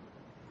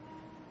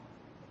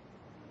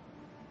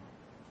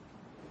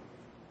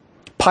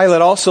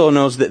 Pilate also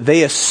knows that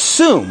they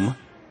assume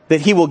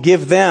that he will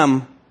give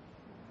them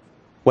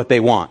what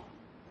they want.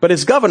 But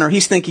as governor,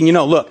 he's thinking,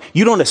 look,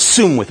 you don't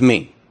assume with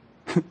me.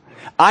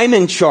 I'm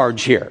in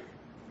charge here.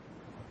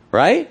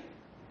 Right?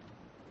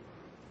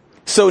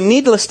 So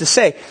needless to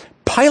say,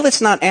 Pilate's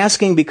not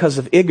asking because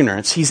of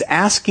ignorance. He's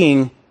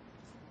asking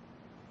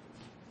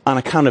on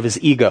account of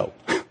his ego.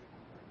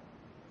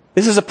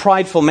 This is a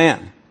prideful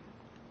man.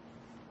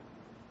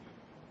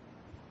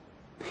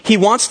 He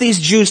wants these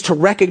Jews to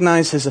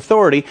recognize his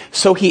authority,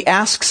 so he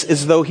asks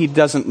as though he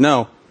doesn't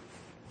know.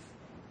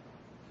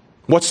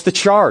 What's the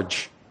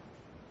charge?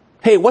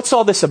 Hey, what's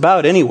all this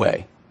about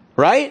anyway?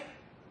 Right?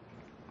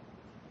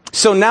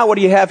 So now what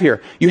do you have here?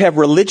 You have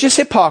religious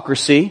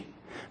hypocrisy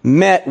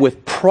met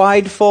with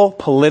prideful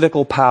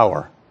political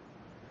power.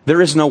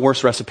 There is no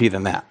worse recipe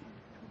than that.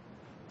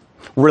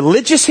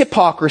 Religious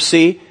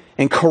hypocrisy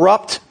and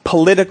corrupt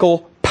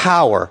political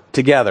power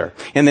together.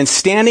 And then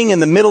standing in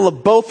the middle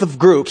of both of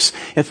groups,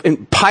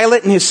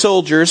 Pilate and his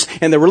soldiers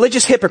and the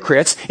religious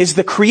hypocrites, is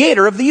the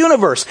creator of the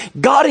universe.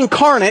 God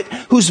incarnate,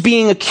 who's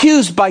being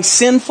accused by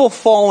sinful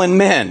fallen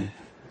men.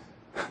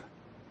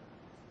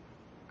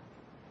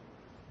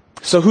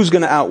 So who's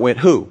going to outwit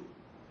who?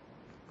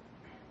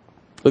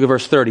 Look at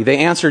verse 30. They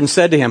answered and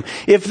said to him,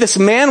 if this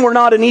man were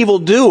not an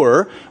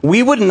evildoer,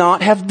 we would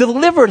not have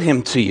delivered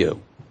him to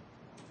you.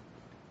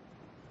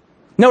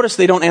 Notice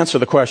they don't answer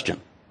the question.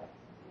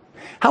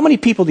 How many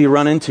people do you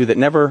run into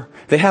that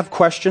they have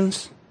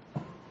questions,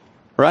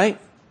 right?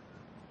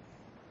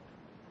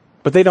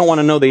 But they don't want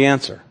to know the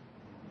answer.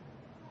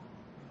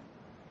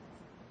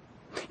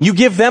 You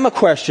give them a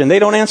question, they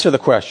don't answer the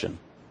question.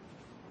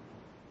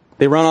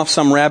 They run off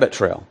some rabbit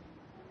trail.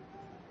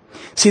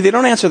 See, they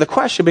don't answer the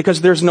question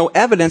because there's no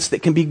evidence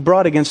that can be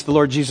brought against the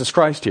Lord Jesus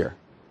Christ here.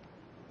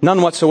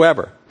 None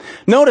whatsoever.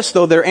 Notice,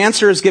 though, their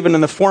answer is given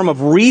in the form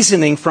of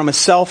reasoning from a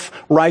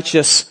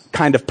self-righteous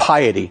kind of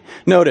piety.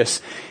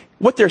 Notice,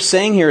 what they're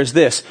saying here is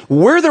this.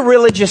 We're the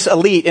religious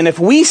elite, and if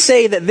we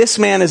say that this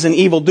man is an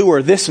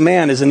evildoer, this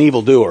man is an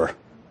evildoer.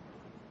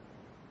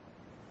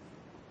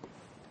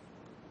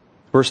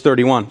 Verse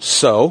 31.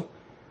 So,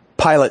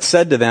 Pilate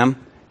said to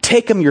them,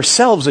 take him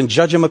yourselves and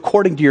judge him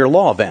according to your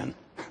law then.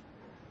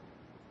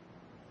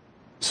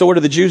 So what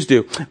do the Jews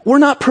do? We're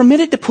not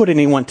permitted to put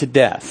anyone to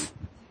death.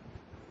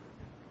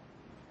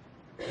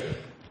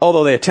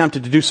 Although they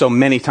attempted to do so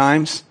many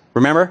times.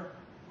 Remember?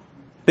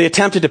 They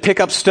attempted to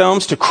pick up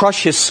stones to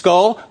crush his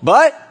skull,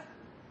 but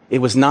it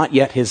was not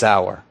yet his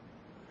hour.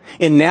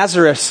 In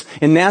Nazareth,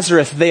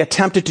 they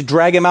attempted to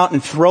drag him out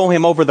and throw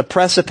him over the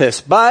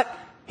precipice, but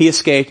he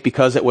escaped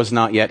because it was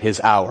not yet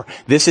his hour.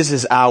 This is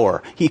his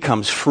hour. He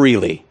comes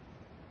freely.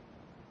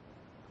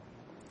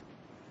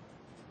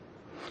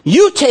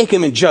 You take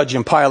him and judge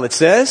him, Pilate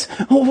says.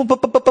 Oh,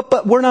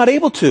 but we're not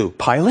able to.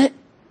 Pilate?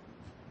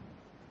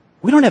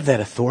 We don't have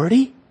that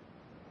authority.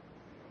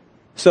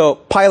 So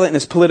Pilate in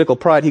his political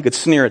pride, he could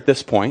sneer at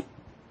this point.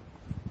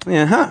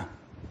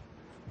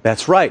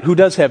 That's right. Who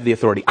does have the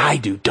authority? I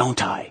do,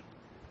 don't I?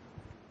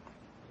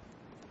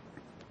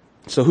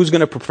 So who's going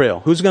to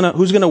prevail? Who's going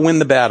to win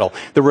the battle?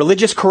 The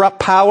religious corrupt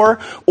power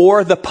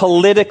or the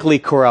politically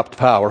corrupt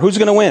power? Who's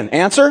going to win?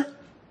 Answer?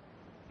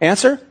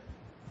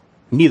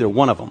 Neither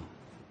one of them.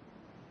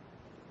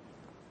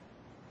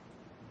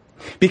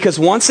 Because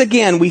once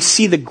again, we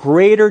see the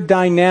greater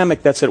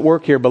dynamic that's at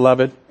work here,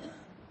 beloved.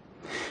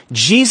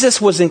 Jesus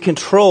was in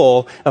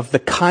control of the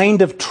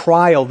kind of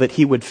trial that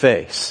he would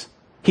face.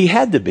 He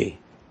had to be.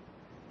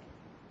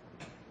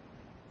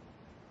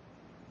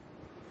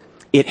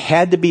 It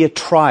had to be a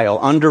trial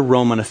under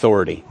Roman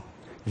authority.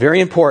 Very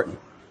important.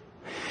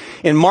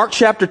 In Mark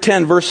chapter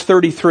 10, verse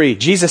 33,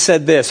 Jesus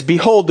said this,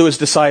 behold, to his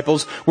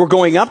disciples, we're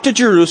going up to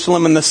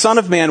Jerusalem, and the Son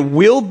of Man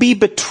will be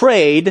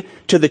betrayed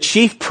to the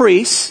chief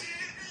priests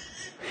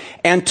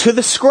and to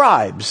the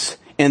scribes,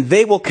 and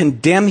they will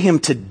condemn him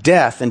to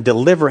death and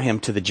deliver him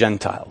to the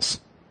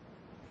Gentiles.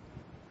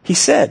 He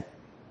said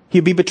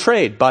he'd be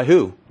betrayed by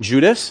who?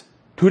 Judas?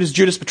 Who does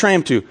Judas betray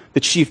him to?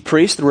 The chief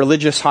priest, the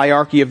religious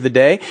hierarchy of the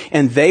day,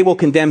 and they will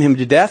condemn him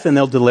to death and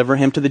they'll deliver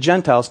him to the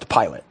Gentiles, to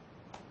Pilate.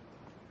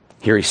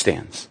 Here he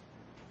stands.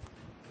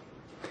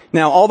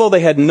 Now, although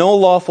they had no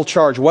lawful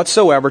charge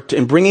whatsoever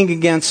in bringing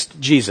against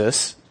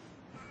Jesus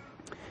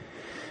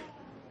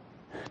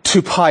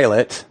to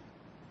Pilate,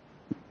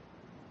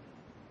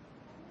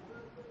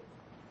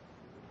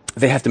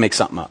 they have to make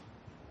something up.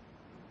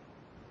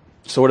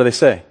 So what do they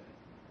say?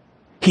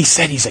 He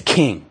said he's a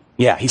king.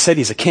 Yeah, he said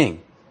he's a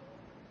king.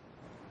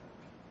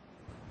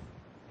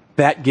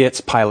 That gets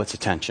Pilate's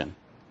attention.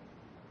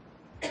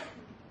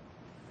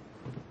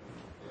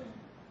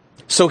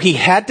 So he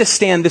had to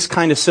stand this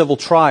kind of civil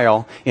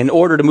trial in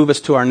order to move us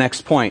to our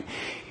next point.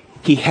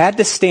 He had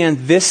to stand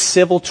this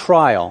civil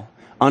trial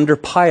under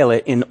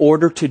Pilate in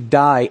order to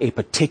die a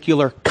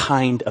particular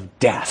kind of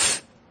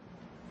death.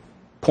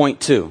 Point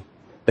 2.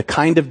 The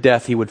kind of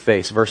death he would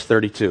face. Verse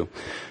 32.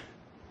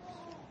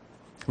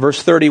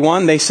 Verse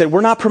 31, they said,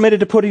 we're not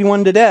permitted to put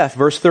anyone to death.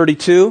 Verse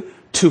 32,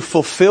 to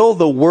fulfill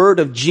the word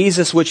of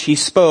Jesus which he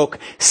spoke,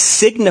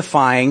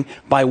 signifying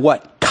by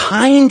what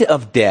kind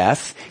of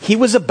death he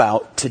was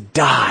about to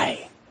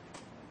die.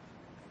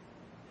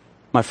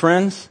 My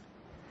friends,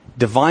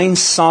 divine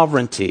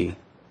sovereignty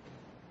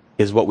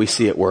is what we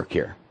see at work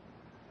here.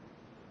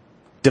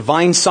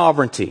 Divine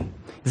sovereignty.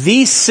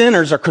 These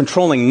sinners are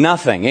controlling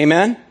nothing.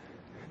 Amen?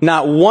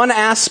 Not one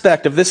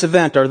aspect of this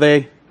event are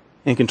they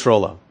in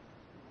control of.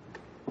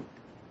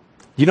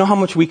 You know how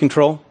much we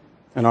control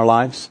in our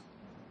lives?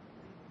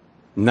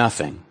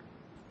 Nothing.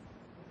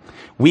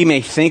 We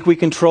may think we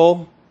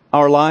control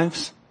our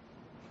lives.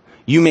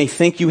 You may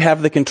think you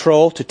have the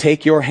control to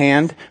take your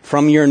hand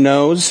from your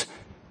nose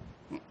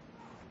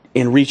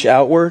and reach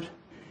outward.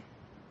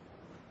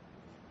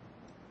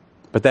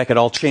 But that could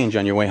all change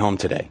on your way home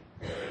today.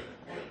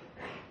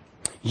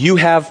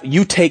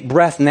 You take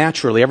breath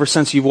naturally ever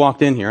since you've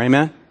walked in here.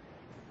 Amen?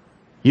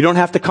 You don't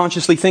have to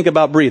consciously think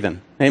about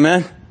breathing.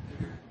 Amen?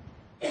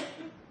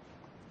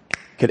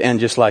 Could end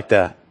just like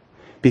that.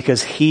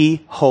 Because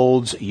he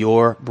holds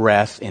your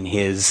breath in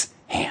his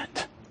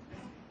hand.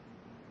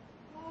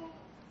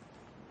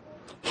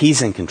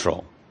 He's in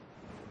control.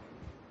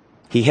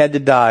 He had to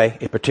die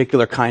a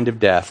particular kind of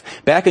death.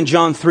 Back in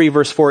John 3,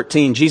 verse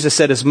 14, Jesus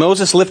said, as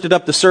Moses lifted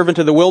up the servant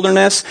to the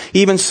wilderness,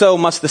 even so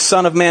must the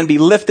Son of Man be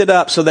lifted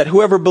up, so that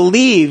whoever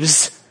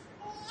believes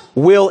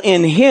will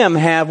in him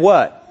have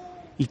what?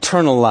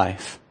 Eternal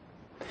life.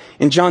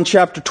 In John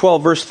chapter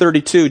 12, verse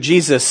 32,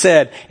 Jesus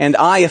said, and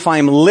I, if I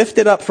am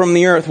lifted up from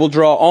the earth, will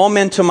draw all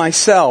men to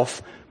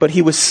myself. But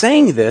he was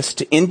saying this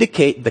to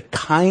indicate the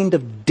kind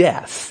of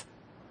death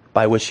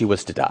by which he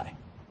was to die.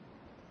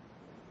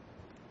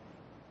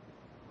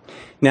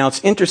 Now,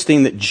 it's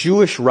interesting that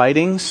Jewish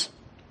writings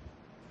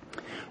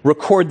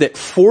record that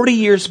 40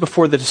 years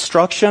before the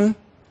destruction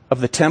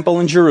of the temple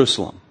in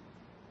Jerusalem,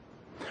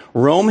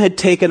 Rome had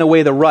taken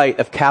away the right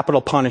of capital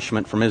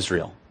punishment from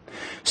Israel.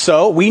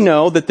 So we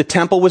know that the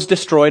temple was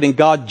destroyed and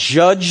God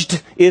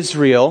judged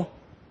Israel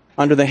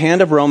under the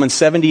hand of Rome in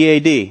 70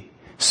 A.D.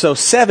 So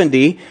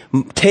 70,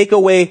 take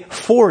away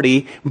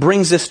 40,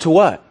 brings us to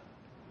what?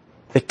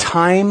 The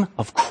time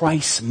of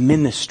Christ's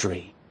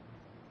ministry.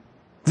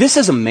 This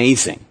is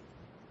amazing.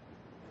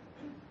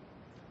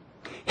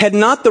 Had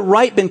not the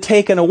right been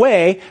taken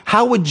away,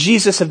 how would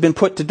Jesus have been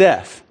put to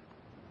death?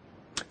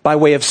 By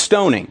way of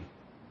stoning.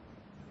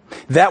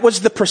 That was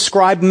the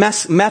prescribed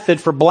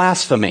method for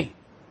blasphemy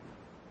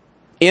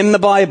in the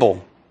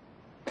Bible.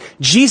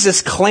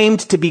 Jesus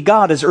claimed to be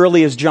God as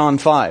early as John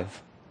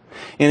 5.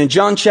 And in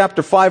John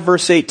chapter 5,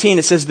 verse 18,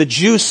 it says, the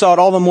Jews sought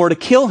all the more to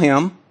kill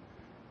him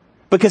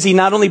because he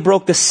not only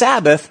broke the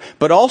Sabbath,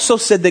 but also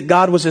said that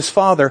God was his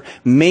Father,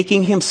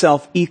 making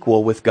himself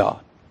equal with God.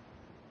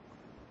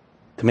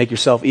 To make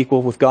yourself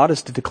equal with God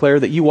is to declare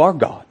that you are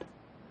God.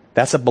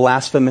 That's a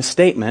blasphemous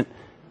statement.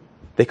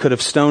 They could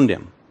have stoned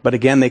him. But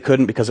again, they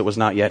couldn't because it was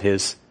not yet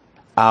his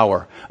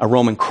hour. A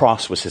Roman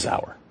cross was his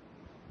hour.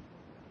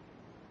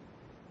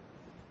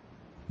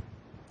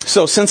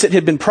 So since it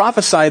had been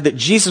prophesied that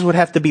Jesus would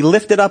have to be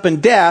lifted up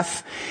in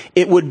death,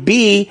 it would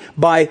be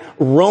by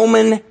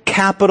Roman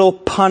capital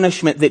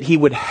punishment that he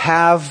would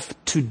have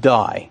to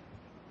die.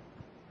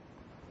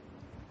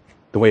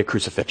 The way of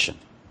crucifixion.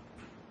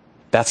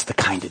 That's the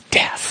kind of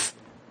death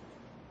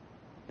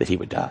that he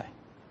would die.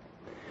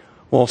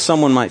 Well,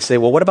 someone might say,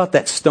 well, what about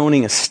that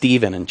stoning of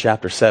Stephen in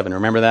chapter 7?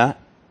 Remember that?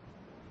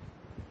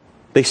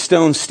 They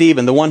stoned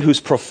Stephen, the one who's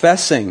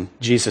professing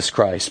Jesus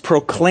Christ,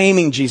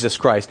 proclaiming Jesus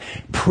Christ,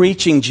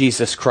 preaching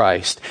Jesus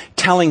Christ,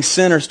 telling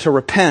sinners to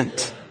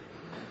repent.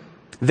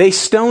 They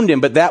stoned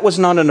him, but that was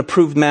not an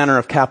approved manner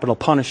of capital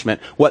punishment.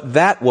 What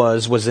that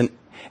was an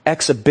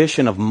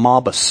exhibition of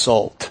mob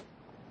assault.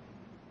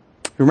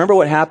 Remember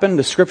what happened?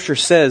 The scripture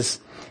says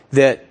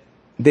that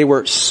they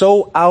were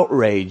so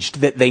outraged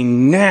that they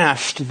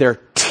gnashed their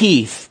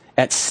teeth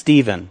at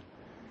Stephen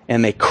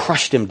and they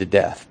crushed him to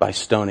death by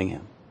stoning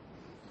him.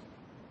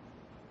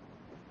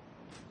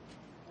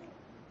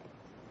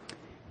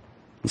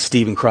 And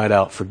Stephen cried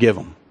out, forgive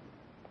him.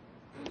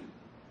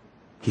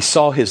 He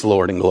saw his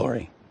Lord in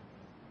glory.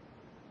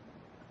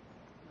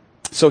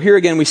 So here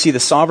again we see the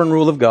sovereign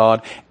rule of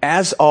God,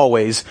 as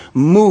always,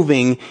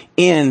 moving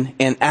in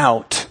and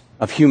out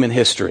of human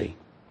history.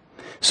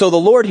 So the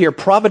Lord here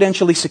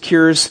providentially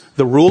secures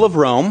the rule of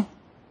Rome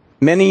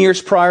many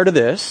years prior to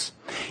this,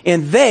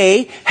 and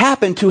they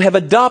happen to have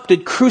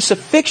adopted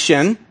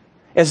crucifixion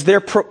as their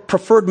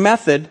preferred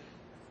method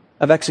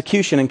of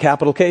execution in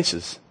capital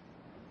cases.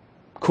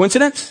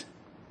 Coincidence?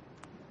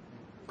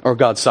 Or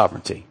God's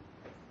sovereignty?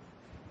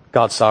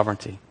 God's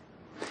sovereignty.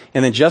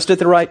 And then just at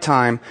the right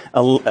time,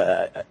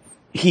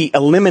 he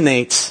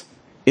eliminates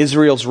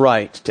Israel's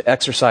right to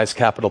exercise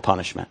capital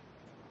punishment.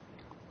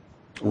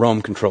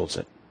 Rome controls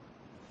it.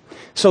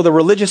 So the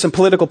religious and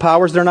political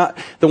powers, they're not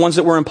the ones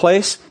that were in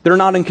place. They're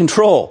not in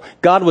control.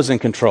 God was in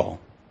control.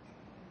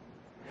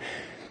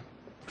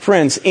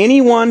 Friends,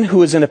 anyone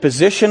who is in a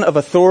position of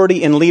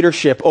authority and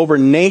leadership over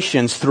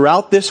nations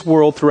throughout this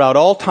world, throughout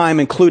all time,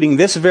 including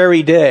this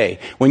very day,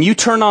 when you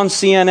turn on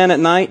CNN at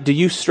night, do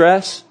you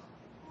stress?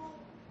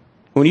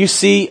 When you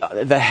see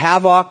the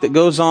havoc that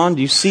goes on,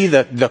 do you see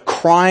the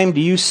crime? Do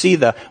you see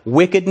the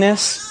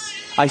wickedness?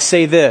 I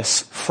say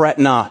this, fret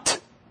not.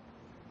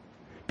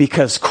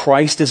 Because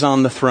Christ is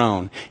on the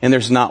throne. And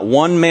there's not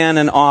one man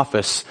in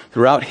office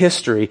throughout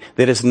history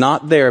that is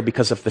not there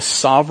because of the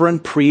sovereign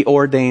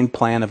preordained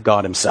plan of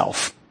God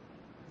himself.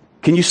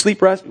 Can you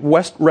sleep rest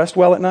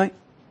well at night?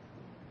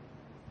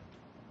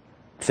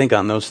 Think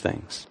on those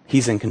things.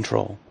 He's in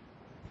control.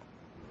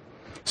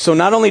 So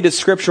not only did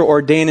Scripture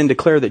ordain and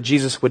declare that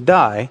Jesus would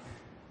die,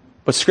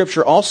 but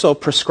Scripture also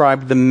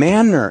prescribed the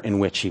manner in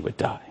which he would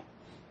die.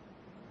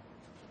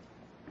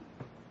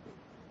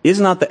 Is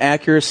not the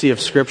accuracy of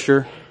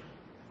Scripture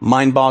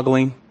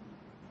mind-boggling?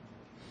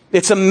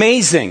 It's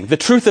amazing. The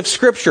truth of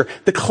Scripture,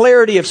 the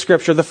clarity of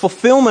Scripture, the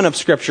fulfillment of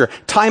Scripture,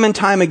 time and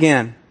time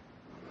again.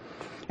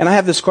 And I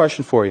have this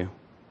question for you.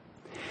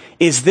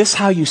 Is this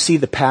how you see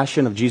the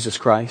passion of Jesus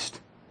Christ?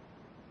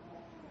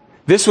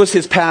 This was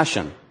his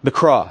passion, the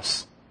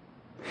cross.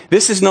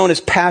 This is known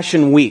as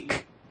Passion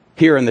Week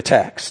here in the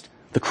text,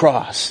 the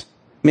cross.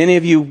 Many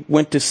of you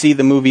went to see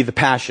the movie The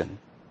Passion.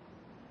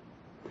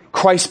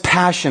 Christ's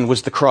passion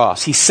was the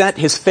cross. He set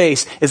his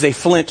face as a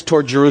flint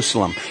toward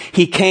Jerusalem.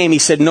 He came, he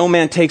said, no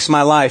man takes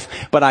my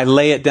life, but I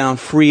lay it down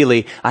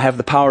freely. I have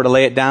the power to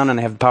lay it down and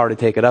I have the power to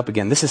take it up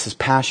again. This is his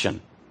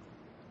passion.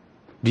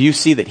 Do you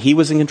see that he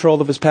was in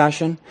control of his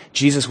passion?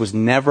 Jesus was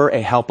never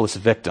a helpless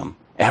victim,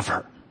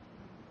 ever.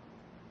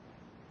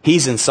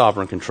 He's in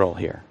sovereign control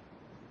here.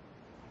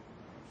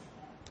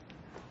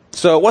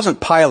 So it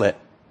wasn't Pilate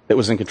that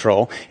was in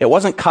control. It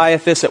wasn't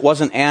Caiaphas. It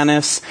wasn't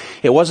Annas.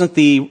 It wasn't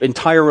the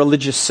entire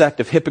religious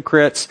sect of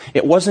hypocrites.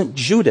 It wasn't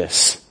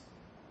Judas.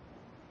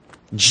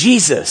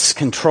 Jesus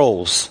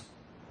controls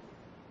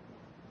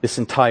this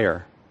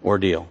entire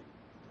ordeal.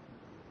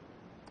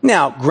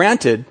 Now,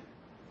 granted,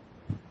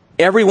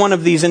 every one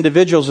of these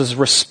individuals is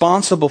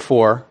responsible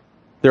for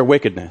their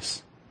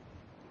wickedness.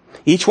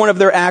 Each one of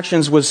their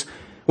actions was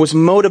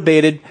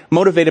motivated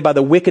by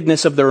the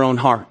wickedness of their own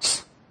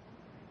hearts.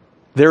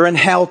 They're in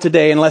hell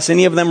today unless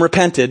any of them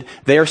repented.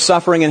 They are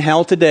suffering in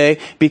hell today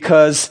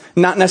because,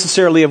 not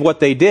necessarily of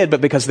what they did,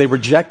 but because they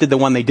rejected the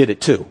one they did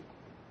it to.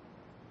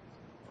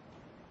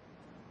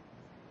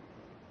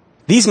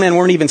 These men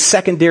weren't even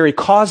secondary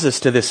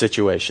causes to this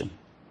situation.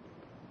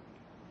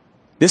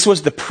 This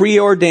was the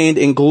preordained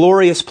and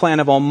glorious plan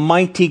of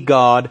Almighty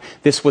God.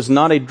 This was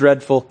not a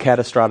dreadful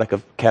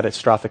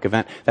catastrophic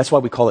event. That's why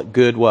we call it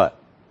Good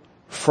what?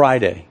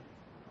 Friday.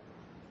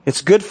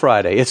 It's Good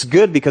Friday. It's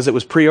good because it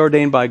was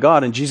preordained by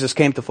God and Jesus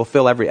came to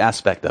fulfill every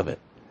aspect of it.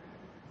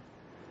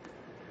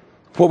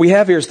 What we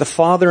have here is the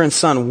Father and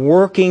Son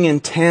working in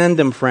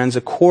tandem, friends,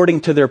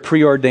 according to their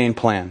preordained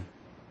plan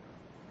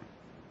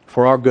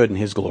for our good and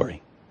His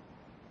glory.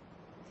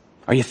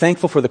 Are you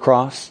thankful for the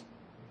cross?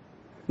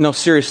 No,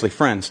 seriously,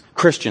 friends,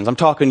 Christians, I'm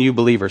talking to you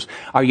believers.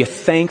 Are you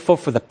thankful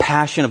for the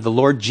passion of the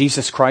Lord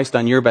Jesus Christ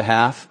on your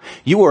behalf?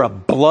 You are a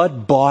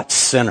blood-bought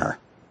sinner,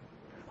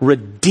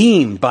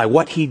 redeemed by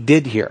what He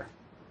did here.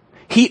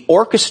 He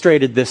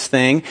orchestrated this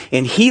thing,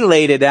 and He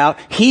laid it out,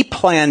 He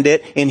planned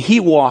it, and He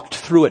walked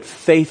through it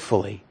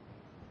faithfully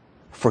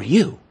for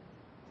you,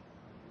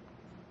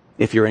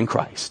 if you're in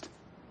Christ.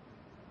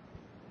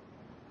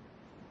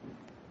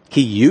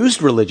 He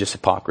used religious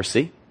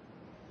hypocrisy.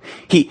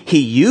 He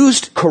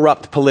used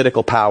corrupt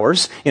political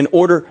powers in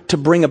order to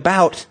bring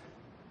about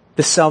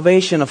the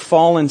salvation of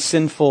fallen,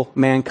 sinful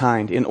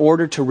mankind, in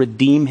order to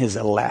redeem His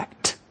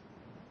elect.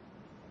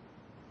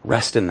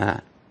 Rest in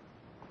that.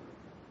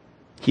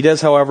 He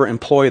does, however,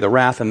 employ the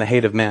wrath and the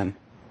hate of men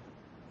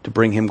to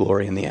bring Him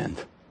glory in the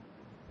end.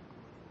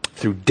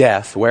 Through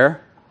death,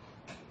 where?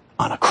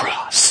 On a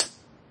cross.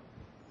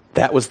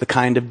 That was the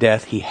kind of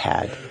death He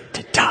had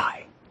to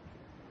die.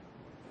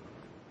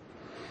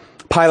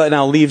 Pilate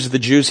now leaves the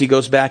Jews. He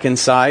goes back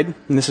inside,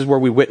 and this is where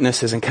we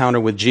witness His encounter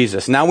with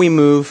Jesus. Now we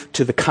move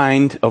to the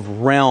kind of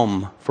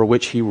realm for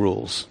which He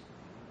rules.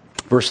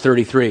 Verse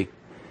 33.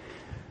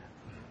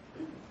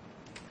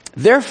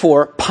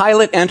 Therefore,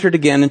 Pilate entered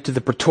again into the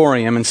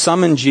praetorium and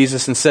summoned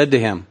Jesus and said to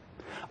Him,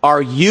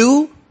 "Are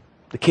you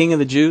the King of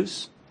the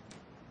Jews?"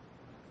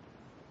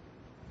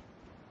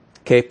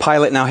 Okay,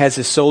 Pilate now has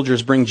his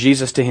soldiers bring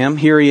Jesus to him.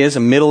 Here he is,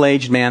 a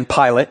middle-aged man,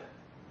 Pilate,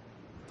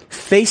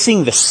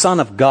 facing the Son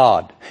of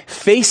God,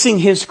 facing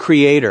His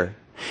Creator.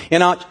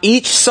 And on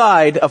each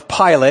side of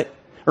Pilate,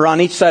 or on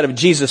each side of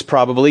Jesus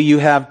probably, you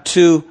have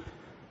two,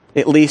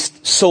 at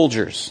least,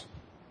 soldiers,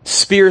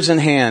 spears in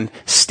hand,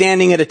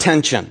 standing at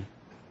attention.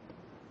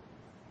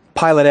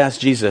 Pilate asked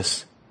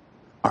Jesus,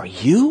 "Are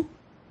you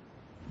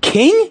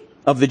King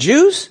of the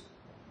Jews?"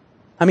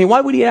 I mean,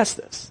 why would he ask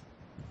this?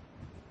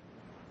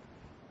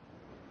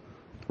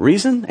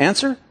 Reason?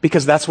 Answer?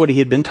 Because that's what he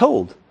had been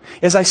told.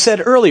 As I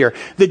said earlier,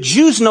 the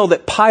Jews know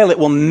that Pilate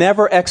will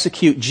never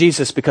execute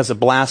Jesus because of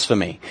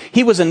blasphemy.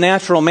 He was a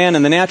natural man,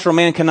 and the natural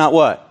man cannot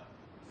what?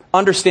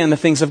 Understand the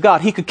things of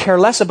God. He could care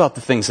less about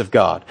the things of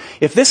God.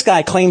 If this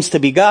guy claims to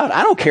be God,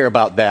 I don't care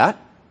about that.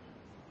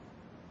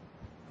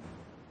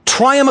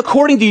 Try Him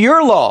according to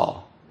your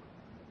law.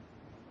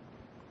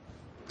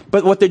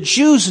 But what the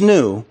Jews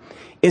knew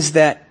is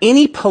that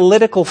any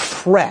political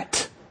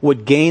threat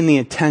would gain the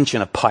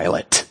attention of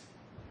Pilate.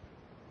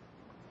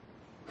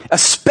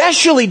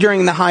 Especially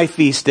during the high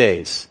feast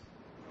days,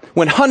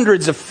 when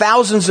hundreds of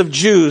thousands of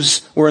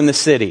Jews were in the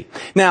city.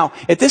 Now,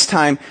 at this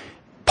time,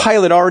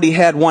 Pilate already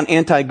had one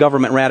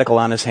anti-government radical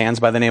on his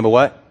hands by the name of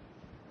what?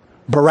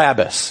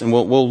 Barabbas. And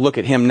we'll look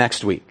at him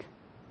next week.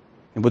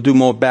 And we'll do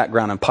more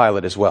background on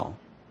Pilate as well.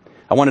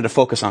 I wanted to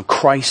focus on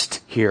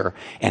Christ here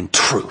and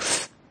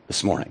truth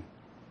this morning.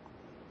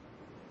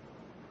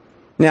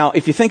 Now,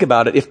 if you think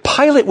about it, if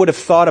Pilate would have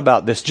thought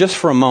about this just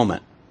for a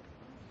moment,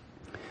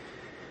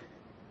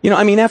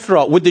 after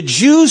all, would the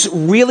Jews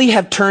really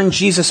have turned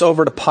Jesus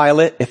over to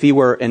Pilate if he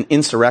were an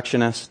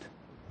insurrectionist?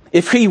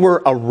 If he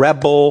were a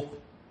rebel,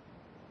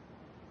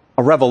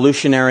 a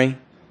revolutionary?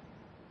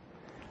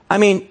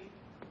 The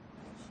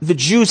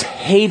Jews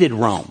hated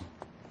Rome.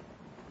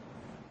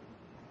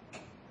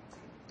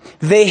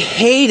 They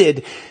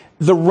hated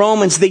the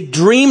Romans. They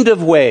dreamed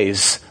of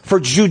ways for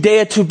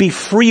Judea to be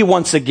free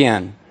once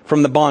again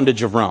from the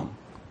bondage of Rome.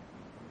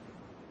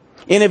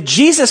 And if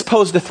Jesus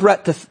posed a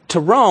threat to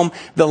Rome,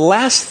 the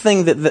last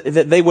thing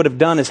that they would have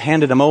done is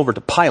handed him over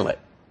to Pilate.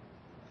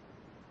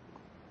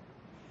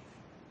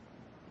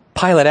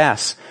 Pilate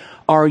asks,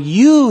 "Are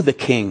you the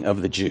king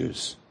of the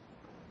Jews?"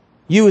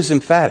 You is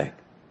emphatic.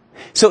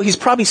 So he's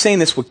probably saying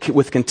this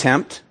with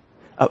contempt,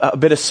 a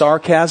bit of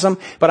sarcasm,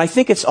 but I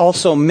think it's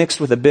also mixed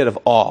with a bit of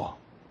awe.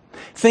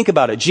 Think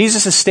about it.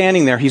 Jesus is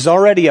standing there. He's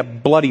already a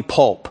bloody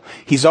pulp.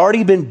 He's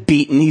already been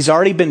beaten. He's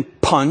already been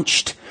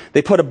punched.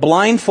 They put a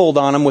blindfold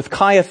on him with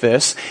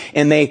Caiaphas,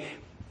 and they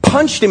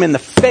punched him in the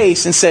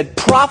face and said,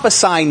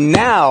 "Prophesy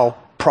now,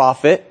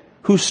 prophet,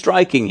 who's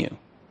striking you?"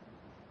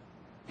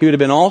 He would have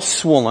been all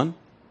swollen,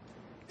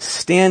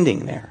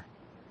 standing there.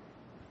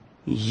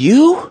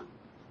 You?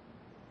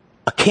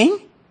 A king?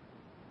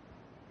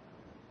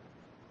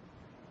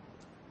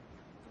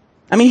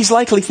 I mean, he's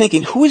likely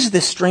thinking, who is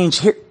this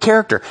strange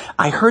character?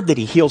 I heard that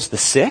he heals the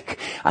sick.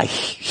 I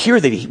hear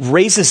that he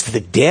raises the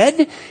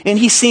dead. And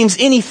he seems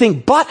anything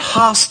but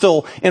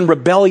hostile and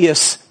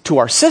rebellious to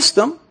our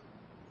system.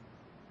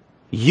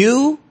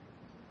 You,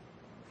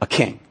 a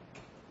king.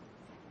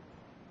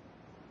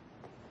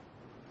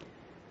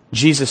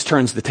 Jesus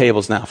turns the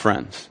tables now,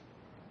 friends.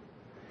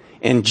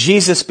 And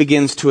Jesus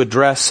begins to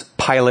address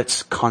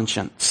Pilate's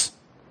conscience.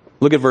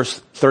 Look at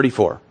verse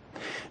 34.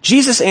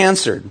 Jesus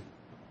answered,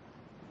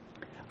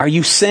 "Are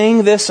you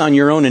saying this on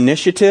your own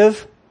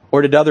initiative,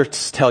 or did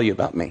others tell you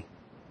about me?"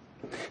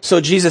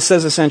 So Jesus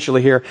says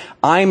essentially here,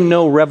 I'm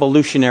no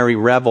revolutionary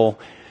rebel,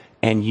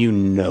 and you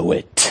know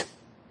it.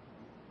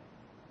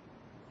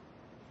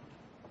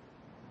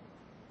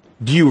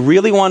 Do you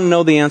really want to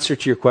know the answer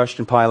to your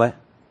question, Pilate?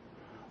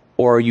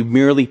 Or are you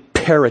merely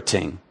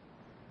parroting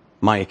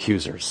my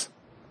accusers?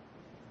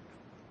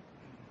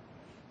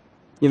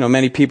 You know,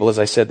 many people, as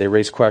I said, they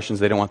raise questions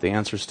they don't want the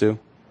answers to.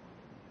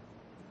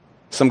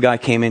 Some guy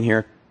came in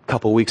here a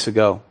couple weeks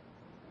ago.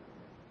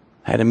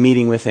 I had a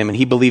meeting with him, and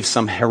he believes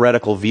some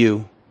heretical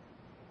view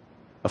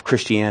of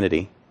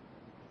Christianity.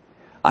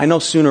 I no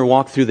sooner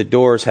walked through the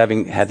doors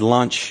having had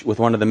lunch with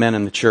one of the men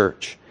in the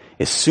church.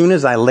 As soon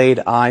as I laid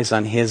eyes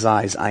on his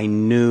eyes, I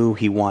knew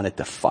he wanted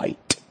to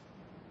fight.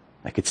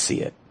 I could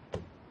see it.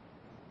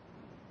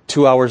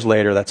 2 hours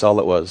later, that's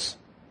all it was.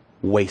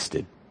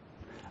 Wasted.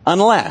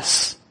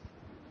 Unless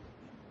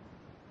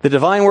the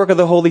divine work of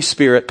the Holy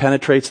Spirit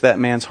penetrates that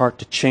man's heart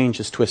to change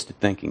his twisted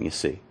thinking, you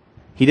see.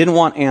 He didn't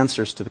want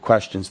answers to the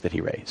questions that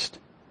he raised.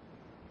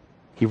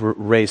 He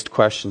raised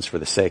questions for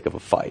the sake of a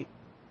fight.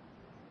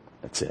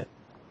 That's it.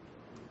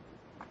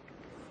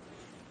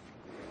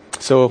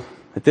 So,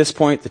 at this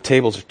point, the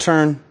tables are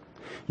turned.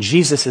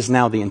 Jesus is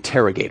now the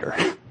interrogator.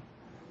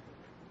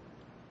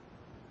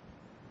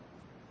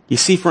 You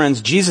see,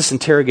 friends, Jesus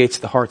interrogates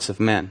the hearts of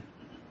men.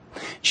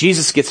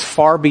 Jesus gets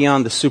far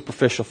beyond the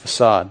superficial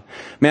facade.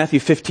 Matthew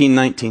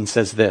 15:19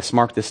 says this,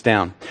 mark this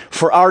down.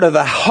 For out of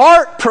the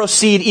heart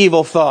proceed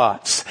evil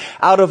thoughts.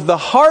 Out of the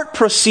heart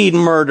proceed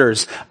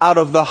murders. Out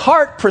of the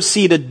heart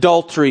proceed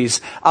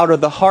adulteries. Out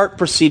of the heart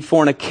proceed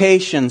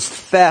fornications,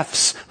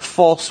 thefts,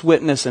 false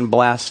witness, and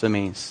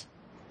blasphemies.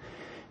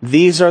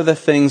 These are the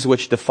things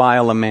which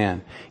defile a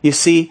man. You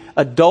see,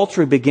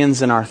 adultery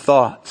begins in our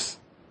thoughts.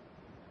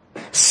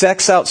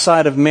 Sex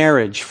outside of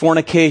marriage,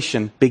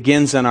 fornication,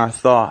 begins in our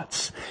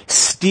thoughts.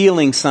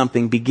 Stealing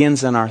something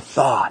begins in our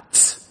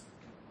thoughts.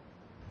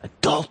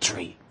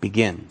 Adultery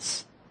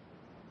begins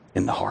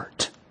in the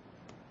heart.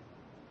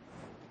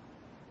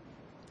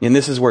 And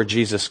this is where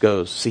Jesus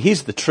goes. See,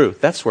 he's the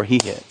truth. That's where he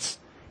hits.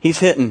 He's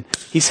hitting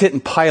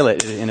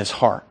Pilate in his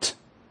heart.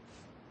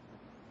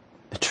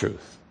 The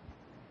truth.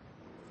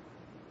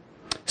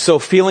 So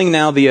feeling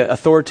now the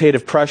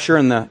authoritative pressure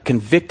and the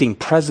convicting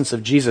presence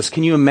of Jesus,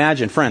 can you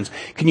imagine, friends,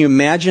 can you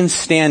imagine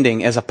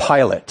standing as a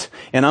Pilate,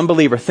 an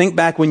unbeliever? Think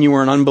back when you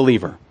were an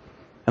unbeliever.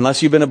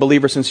 Unless you've been a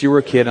believer since you were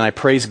a kid, and I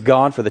praise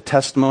God for the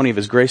testimony of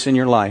His grace in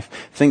your life.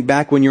 Think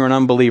back when you were an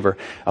unbeliever.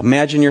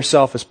 Imagine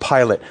yourself as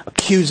Pilate,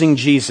 accusing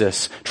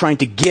Jesus, trying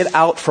to get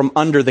out from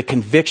under the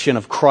conviction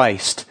of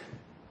Christ.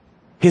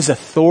 His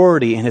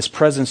authority and His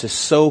presence is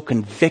so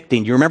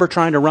convicting. You remember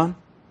trying to run?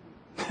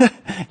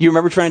 You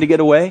remember trying to get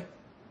away?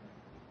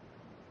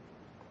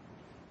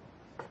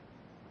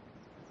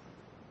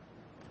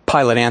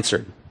 Pilate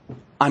answered,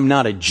 I'm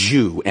not a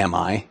Jew, am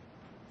I?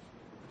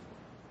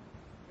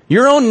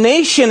 Your own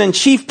nation and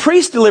chief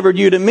priest delivered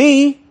you to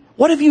me.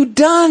 What have you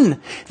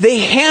done? They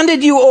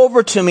handed you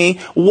over to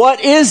me.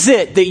 What is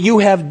it that you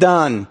have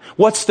done?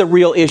 What's the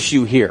real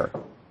issue here?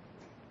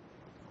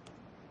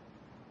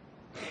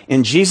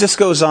 And Jesus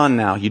goes on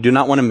now. You do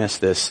not want to miss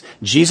this.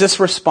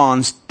 Jesus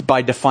responds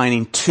by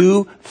defining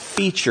two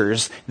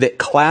features that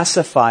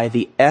classify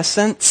the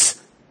essence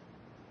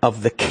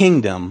of the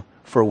kingdom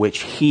for which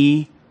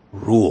He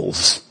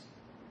rules.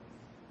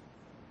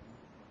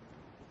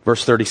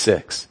 Verse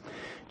 36.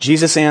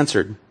 Jesus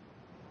answered,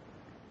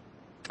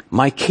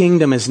 my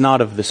kingdom is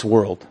not of this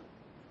world.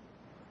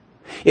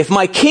 If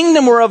my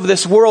kingdom were of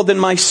this world, then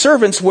my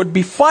servants would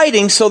be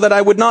fighting so that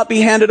I would not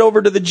be handed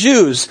over to the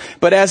Jews.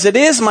 But as it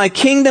is, my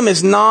kingdom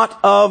is not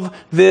of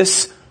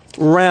this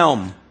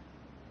realm.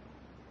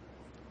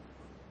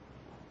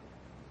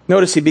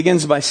 Notice he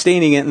begins by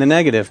stating it in the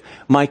negative.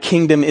 My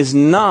kingdom is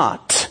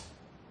not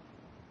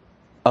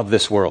of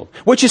this world.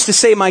 Which is to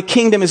say, my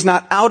kingdom is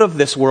not out of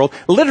this world.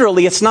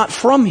 Literally, it's not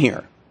from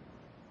here.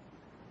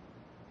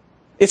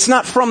 It's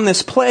not from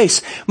this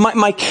place.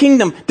 My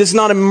kingdom does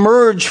not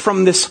emerge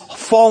from this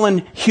fallen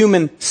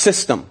human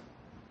system.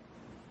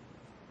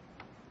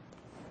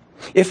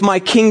 If my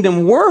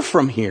kingdom were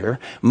from here,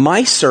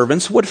 my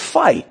servants would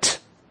fight.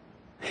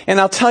 And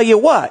I'll tell you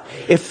what,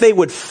 if they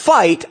would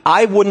fight,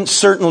 I wouldn't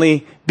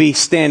certainly be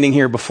standing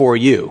here before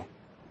you.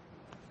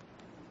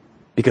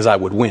 Because I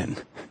would win.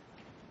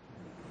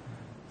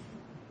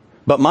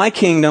 But my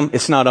kingdom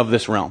is not of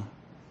this realm.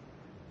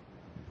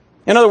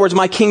 In other words,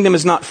 my kingdom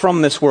is not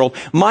from this world.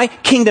 My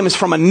kingdom is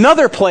from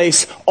another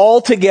place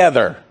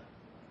altogether,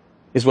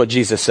 is what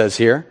Jesus says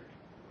here.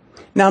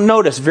 Now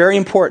notice, very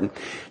important.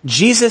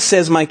 Jesus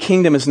says my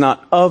kingdom is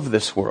not of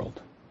this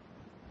world.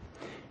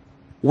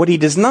 What he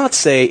does not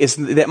say is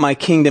that my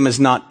kingdom is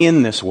not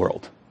in this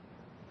world.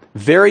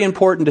 Very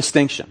important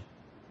distinction.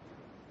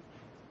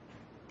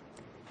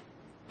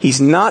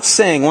 He's not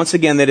saying, once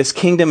again, that his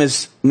kingdom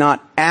is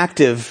not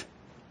active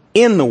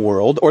in the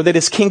world, or that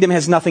his kingdom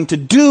has nothing to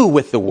do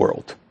with the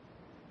world.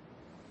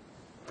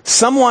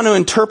 Some want to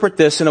interpret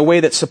this in a way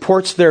that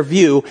supports their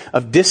view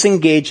of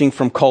disengaging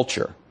from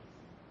culture.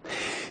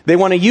 They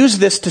want to use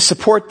this to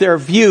support their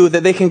view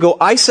that they can go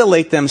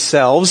isolate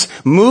themselves,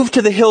 move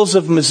to the hills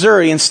of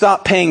Missouri, and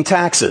stop paying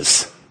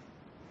taxes.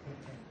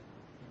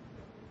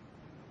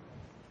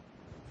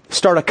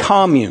 Start a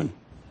commune.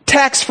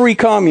 Tax-free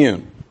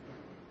commune.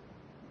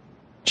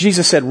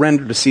 Jesus said,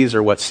 render to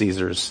Caesar what's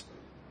Caesar's.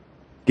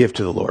 Give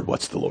to the Lord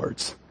what's the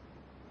Lord's.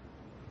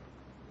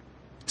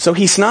 So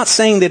he's not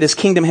saying that his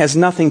kingdom has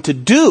nothing to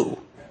do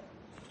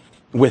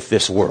with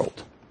this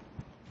world.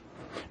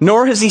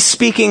 Nor is he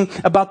speaking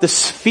about the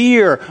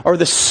sphere or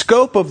the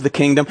scope of the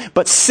kingdom,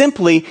 but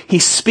simply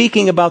he's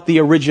speaking about the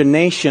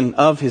origination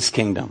of his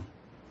kingdom.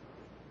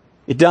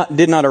 It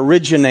did not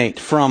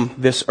originate from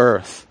this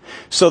earth.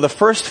 So the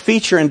first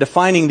feature in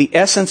defining the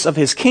essence of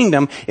his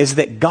kingdom is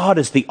that God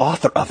is the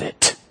author of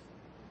it.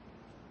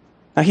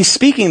 Now he's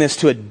speaking this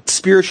to a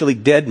spiritually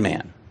dead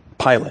man,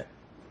 Pilate.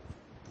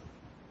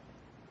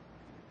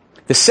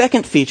 The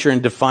second feature in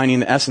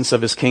defining the essence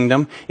of his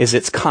kingdom is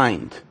its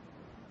kind.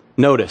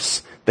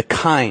 Notice, the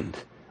kind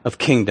of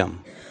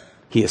kingdom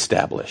he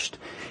established.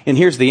 And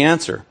here's the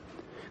answer.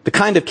 The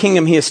kind of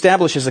kingdom he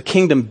established is a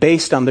kingdom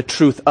based on the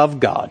truth of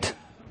God.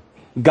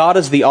 God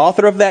is the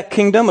author of that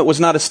kingdom. It was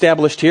not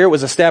established here. It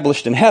was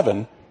established in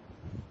heaven.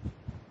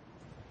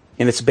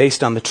 And it's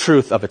based on the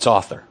truth of its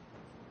author.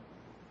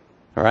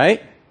 All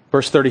right?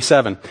 Verse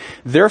 37.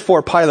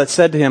 Therefore Pilate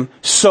said to him,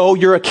 so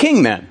you're a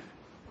king then?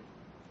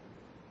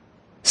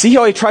 See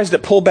how he tries to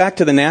pull back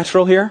to the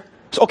natural here?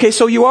 Okay,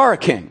 so you are a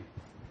king.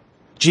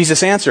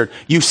 Jesus answered,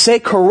 you say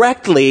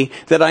correctly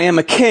that I am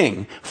a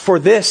king. For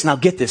this, now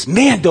get this,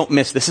 man, don't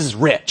miss this is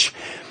rich.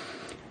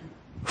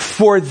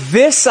 For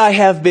this I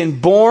have been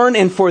born,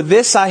 and for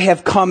this I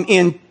have come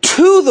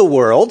into the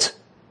world,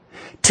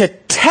 to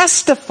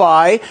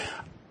testify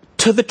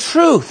to the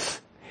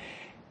truth.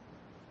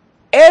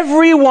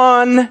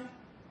 Everyone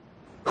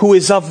who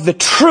is of the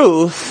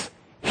truth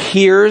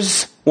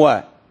hears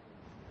what?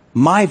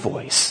 My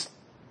voice.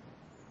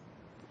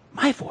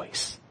 My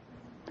voice.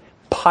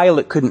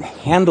 Pilate couldn't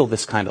handle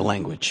this kind of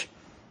language.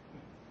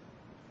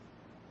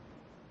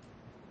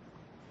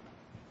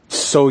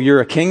 So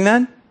you're a king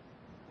then?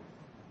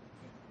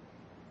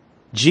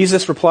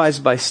 Jesus replies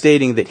by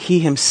stating that he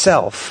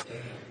himself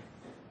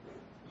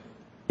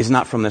is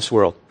not from this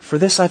world. For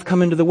this I've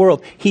come into the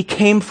world. He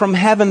came from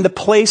heaven, the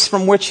place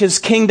from which his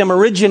kingdom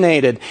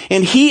originated.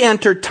 And he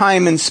entered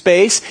time and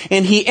space,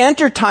 and he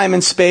entered time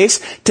and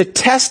space to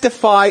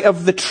testify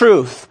of the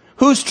truth.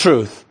 Whose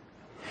truth?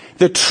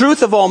 The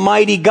truth of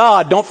Almighty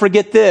God. Don't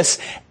forget this.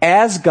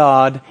 As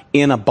God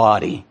in a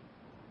body.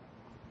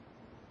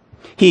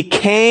 He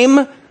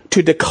came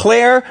to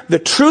declare the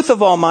truth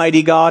of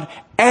Almighty God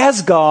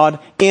as God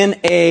in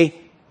a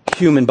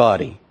human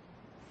body.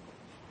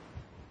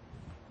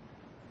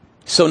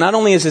 So not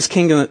only is his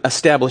kingdom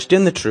established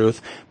in the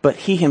truth, but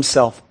he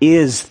himself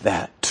is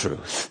that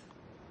truth.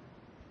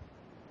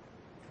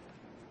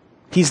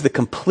 He's the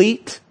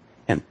complete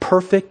and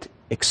perfect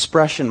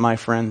expression, my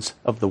friends,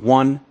 of the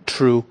one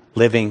true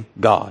living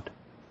God.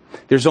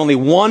 There's only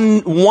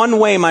one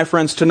way, my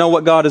friends, to know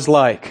what God is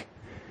like.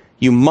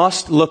 You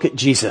must look at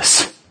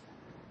Jesus,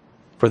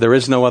 for there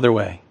is no other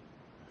way.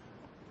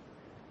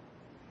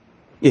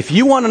 If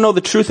you want to know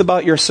the truth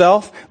about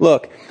yourself,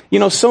 look,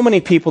 so many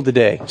people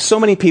today,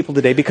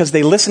 because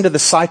they listen to the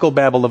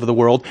psychobabble of the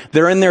world,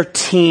 they're in their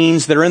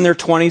teens, they're in their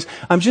 20s,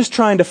 I'm just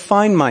trying to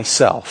find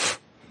myself.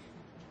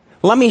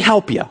 Let me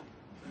help you.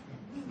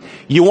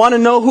 You want to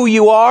know who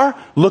you are?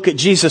 Look at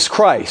Jesus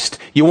Christ.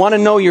 You want to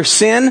know your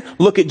sin?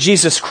 Look at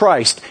Jesus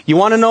Christ. You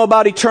want to know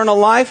about eternal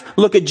life?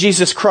 Look at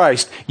Jesus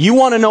Christ. You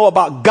want to know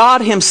about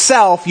God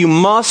himself? You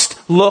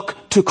must look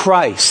to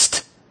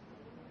Christ.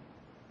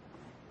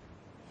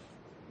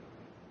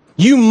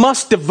 You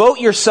must devote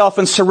yourself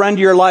and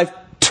surrender your life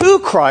to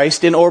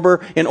Christ in order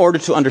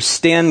to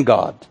understand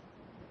God.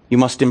 You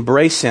must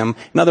embrace him.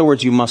 In other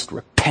words, you must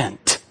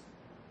repent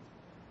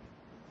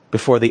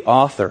before the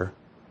author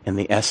and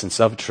the essence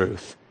of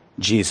truth,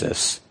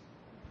 Jesus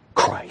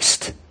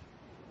Christ.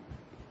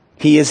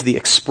 He is the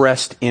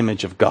expressed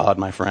image of God,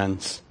 my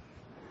friends.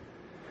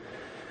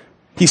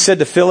 He said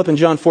to Philip in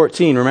John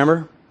 14,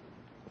 remember?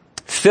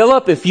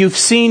 Philip, if you've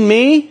seen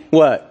me,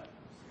 what?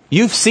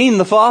 You've seen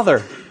the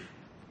Father.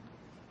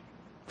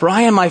 For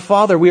I and my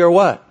Father, we are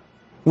what?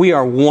 We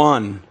are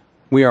one.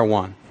 We are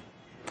one.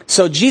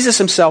 So Jesus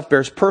himself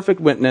bears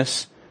perfect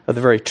witness of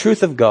the very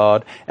truth of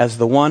God as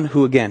the one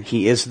who, again,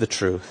 he is the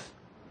truth.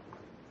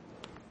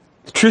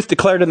 The truth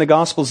declared in the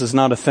Gospels is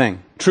not a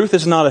thing. Truth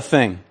is not a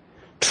thing.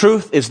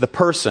 Truth is the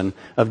person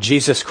of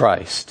Jesus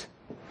Christ.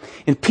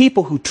 And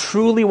people who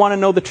truly want to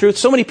know the truth,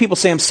 so many people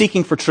say, I'm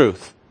seeking for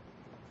truth.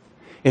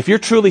 If you're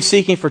truly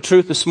seeking for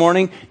truth this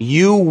morning,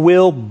 you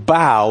will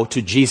bow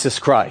to Jesus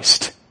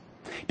Christ.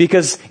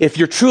 Because if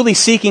you're truly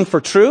seeking for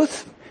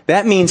truth,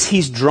 that means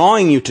he's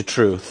drawing you to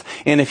truth.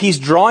 And if he's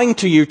drawing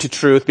you to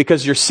truth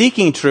because you're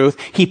seeking truth,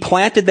 he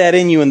planted that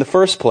in you in the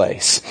first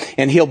place.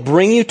 And he'll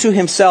bring you to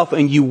himself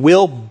and you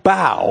will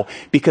bow,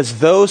 because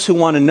those who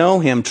want to know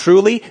him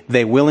truly,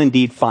 they will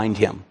indeed find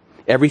him.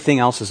 Everything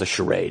else is a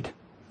charade.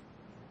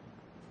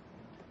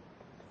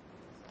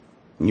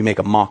 You make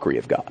a mockery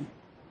of God.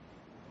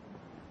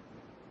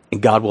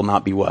 And God will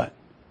not be what?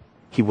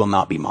 He will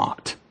not be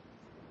mocked.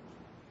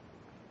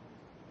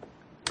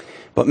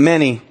 But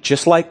many,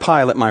 just like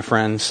Pilate, my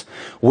friends,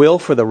 will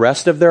for the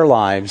rest of their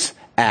lives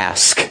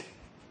ask,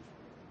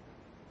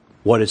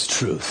 what is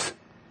truth?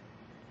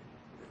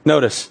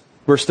 Notice,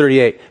 verse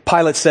 38,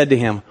 Pilate said to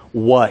him,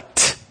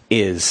 what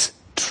is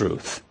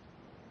truth?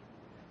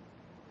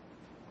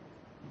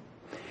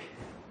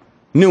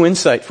 New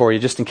insight for you,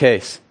 just in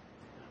case.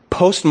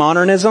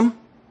 Postmodernism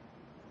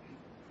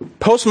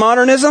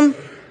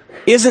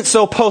isn't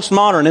so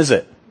postmodern, is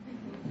it?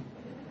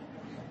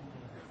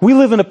 We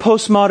live in a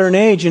postmodern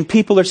age and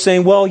people are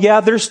saying, well,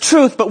 yeah, there's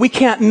truth, but we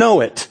can't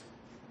know it.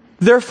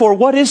 Therefore,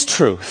 what is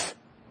truth?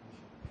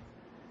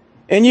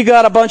 And you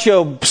got a bunch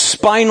of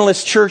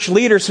spineless church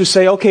leaders who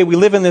say, okay, we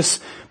live in this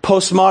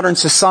postmodern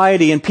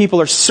society and people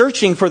are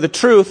searching for the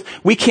truth.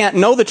 We can't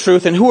know the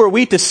truth. And who are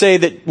we to say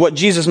that what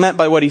Jesus meant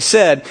by what he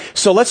said?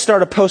 So let's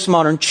start a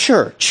postmodern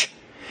church.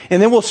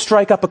 And then we'll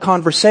strike up a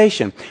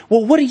conversation.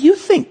 Well, what do you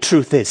think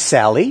truth is,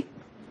 Sally?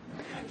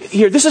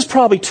 Here, this is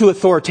probably too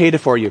authoritative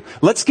for you.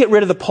 Let's get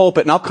rid of the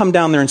pulpit and I'll come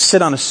down there and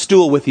sit on a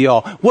stool with you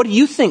all. What do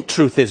you think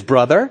truth is,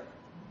 brother?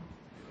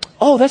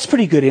 Oh, that's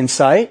pretty good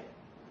insight.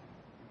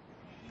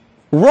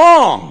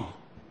 Wrong.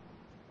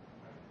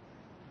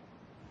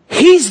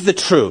 He's the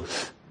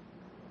truth.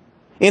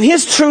 And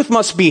his truth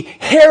must be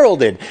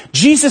heralded.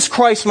 Jesus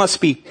Christ must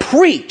be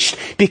preached,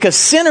 because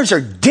sinners are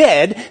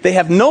dead. They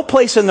have no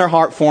place in their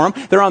heart for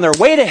him. They're on their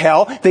way to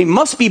hell. They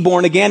must be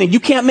born again, and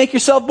you can't make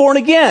yourself born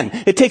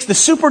again. It takes the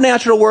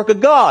supernatural work of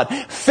God.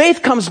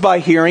 Faith comes by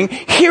hearing,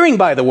 hearing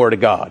by the Word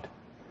of God.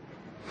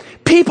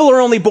 People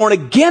are only born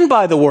again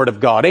by the Word of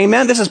God.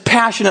 Amen? This is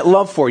passionate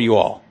love for you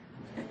all.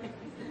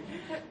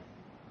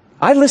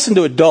 I listen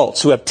to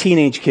adults who have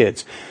teenage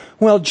kids.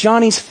 Well,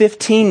 Johnny's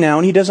 15 now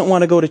and he doesn't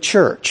want to go to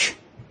church.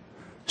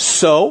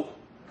 So?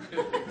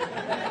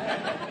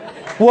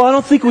 Well, I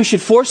don't think we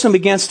should force him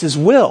against his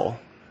will.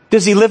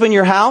 Does he live in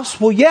your house?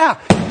 Well, yeah.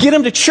 Get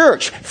him to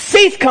church.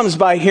 Faith comes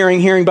by hearing,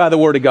 hearing by the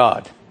Word of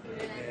God.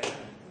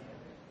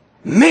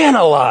 Man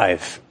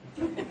alive.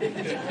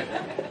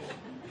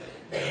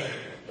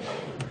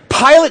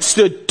 Pilate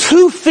stood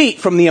 2 feet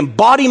from the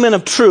embodiment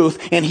of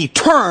truth, and he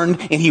turned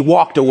and he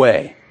walked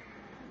away.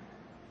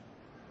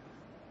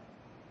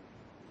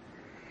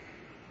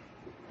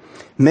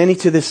 Many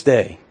to this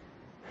day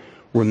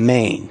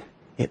remain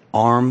at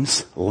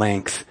arm's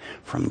length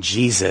from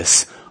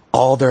Jesus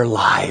all their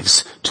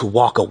lives to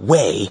walk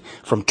away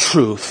from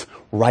truth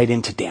right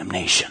into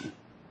damnation.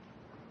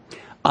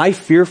 I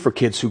fear for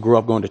kids who grew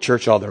up going to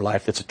church all their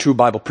life that's a true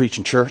Bible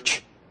preaching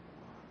church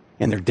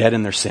and they're dead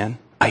in their sin.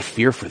 I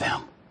fear for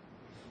them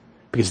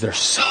because they're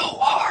so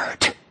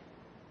hard.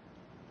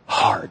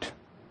 Hard.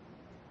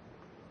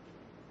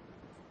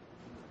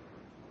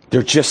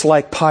 They're just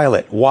like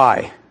Pilate.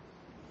 Why?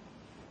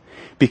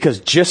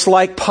 Because just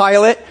like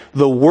Pilate,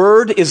 the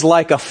Word is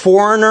like a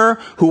foreigner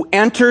who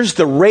enters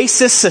the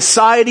racist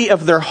society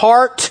of their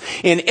heart,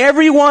 and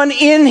everyone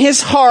in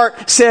his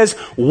heart says,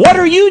 what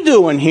are you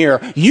doing here?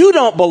 You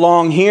don't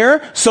belong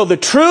here. So the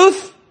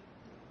truth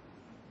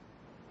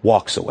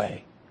walks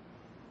away,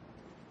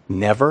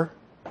 never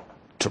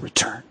to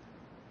return.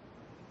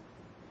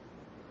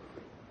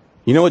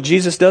 You know what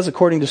Jesus does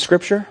according to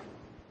Scripture?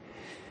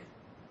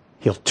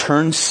 He'll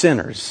turn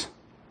sinners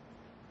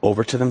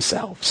over to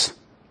themselves.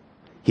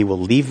 He will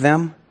leave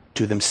them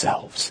to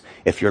themselves.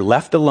 If you're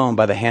left alone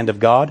by the hand of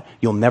God,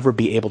 you'll never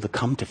be able to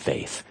come to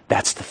faith.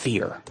 That's the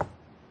fear.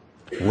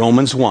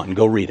 Romans 1,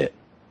 go read it.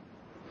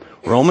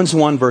 Romans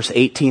 1, verse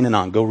 18 and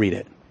on, go read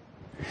it.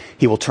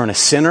 He will turn a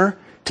sinner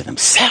to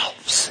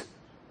themselves.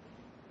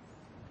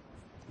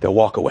 They'll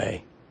walk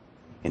away,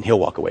 and he'll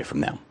walk away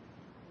from them.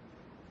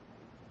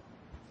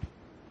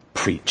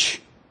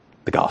 preach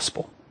the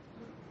gospel.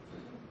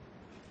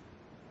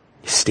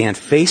 Stand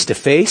face to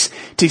face.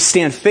 To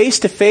stand face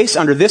to face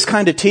under this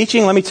kind of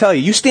teaching, let me tell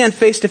you, you stand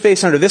face to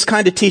face under this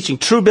kind of teaching,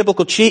 true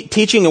biblical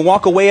teaching, and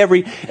walk away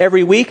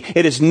every week,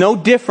 it is no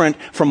different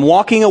from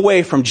walking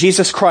away from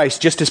Jesus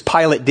Christ just as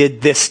Pilate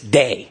did this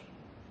day.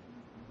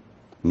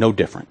 No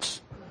difference.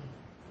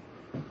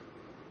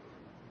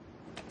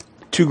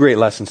 Two great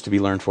lessons to be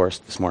learned for us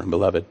this morning,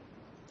 beloved.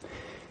 And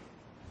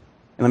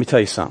let me tell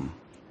you something.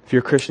 If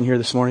you're a Christian here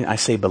this morning, I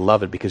say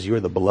beloved because you are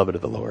the beloved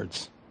of the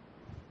Lord's.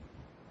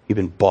 You've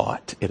been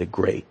bought at a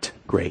great,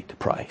 great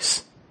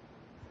price.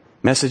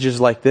 Messages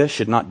like this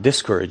should not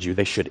discourage you.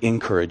 They should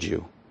encourage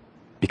you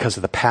because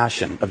of the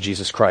passion of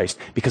Jesus Christ,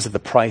 because of the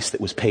price that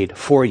was paid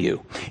for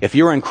you. If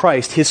you're in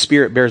Christ, His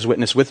Spirit bears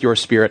witness with your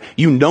spirit.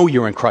 You know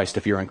you're in Christ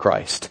if you're in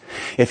Christ.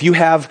 If you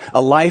have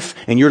a life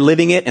and you're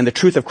living it and the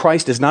truth of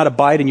Christ does not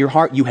abide in your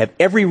heart, you have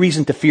every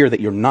reason to fear that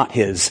you're not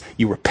His.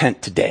 You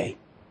repent today.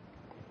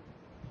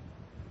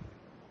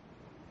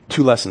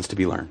 Two lessons to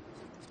be learned.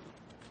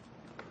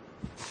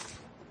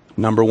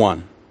 Number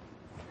one,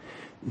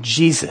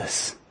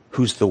 Jesus,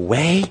 who's the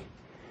way,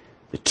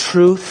 the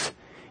truth,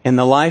 and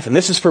the life, and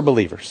this is for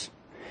believers.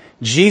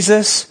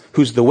 Jesus,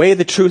 who's the way,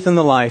 the truth, and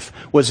the life,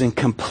 was in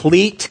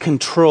complete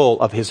control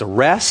of His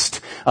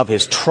arrest, of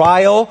His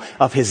trial,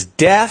 of His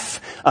death,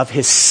 of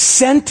His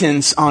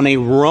sentence on a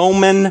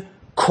Roman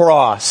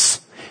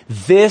cross.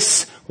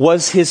 This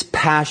was His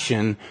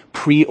passion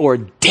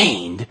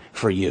preordained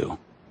for you.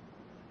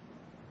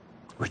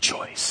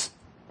 Rejoice.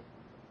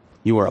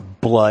 You are a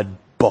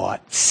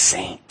blood-bought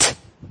saint,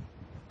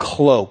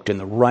 cloaked in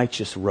the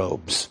righteous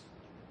robes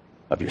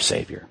of your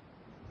Savior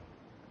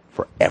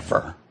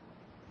forever.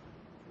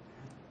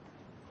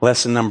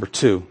 Lesson number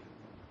 2.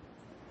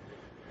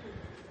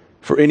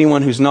 For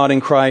anyone who's not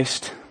in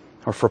Christ,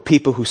 or for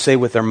people who say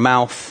with their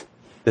mouth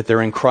that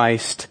they're in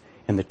Christ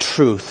and the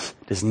truth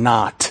does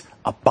not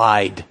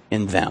abide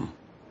in them,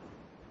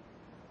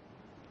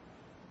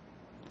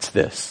 it's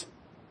this.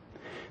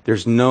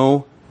 There's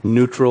no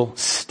neutral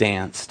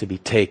stance to be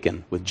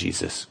taken with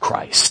Jesus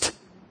Christ.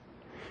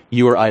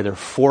 You are either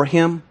for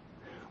Him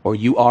or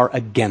you are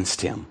against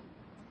Him.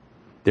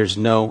 There's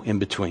no in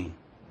between.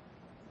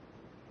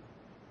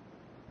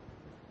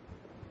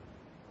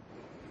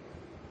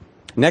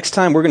 Next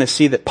time we're going to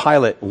see that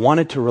Pilate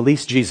wanted to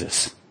release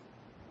Jesus,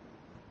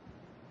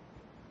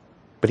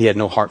 but he had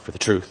no heart for the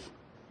truth.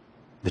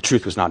 The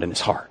truth was not in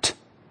his heart.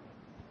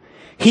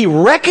 He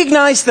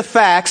recognized the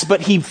facts,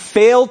 but he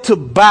failed to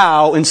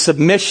bow in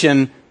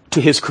submission to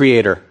his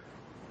Creator.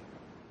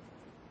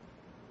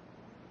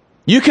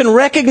 You can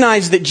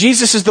recognize that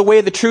Jesus is the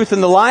way, the truth,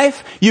 and the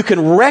life. You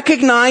can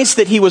recognize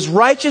that He was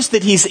righteous,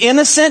 that He's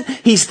innocent.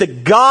 He's the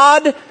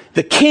God,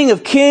 the King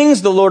of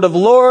kings, the Lord of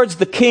lords,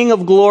 the King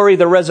of glory,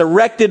 the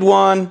resurrected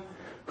one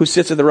who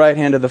sits at the right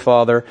hand of the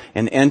Father,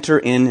 and enter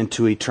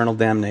into eternal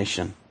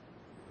damnation.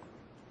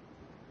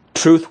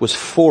 Truth was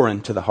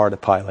foreign to the heart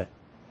of Pilate.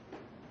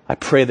 I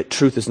pray that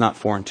truth is not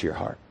foreign to your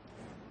heart.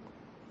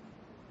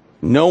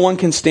 No one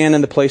can stand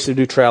in the place of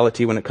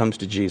neutrality when it comes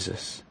to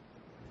Jesus.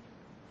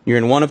 You're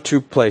in one of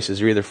two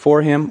places. You're either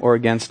for Him or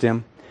against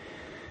Him.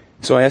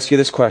 So I ask you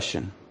this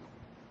question.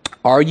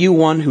 Are you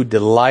one who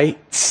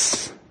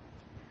delights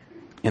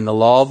in the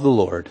law of the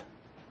Lord,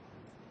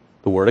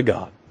 the Word of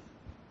God?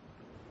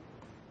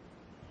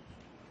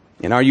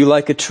 And are you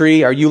like a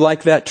tree? Are you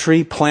like that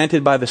tree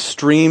planted by the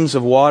streams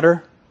of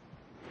water,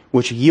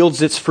 which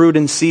yields its fruit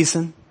in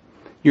season?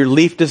 Your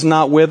leaf does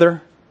not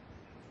wither.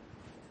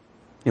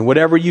 And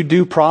whatever you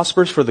do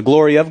prospers for the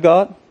glory of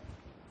God?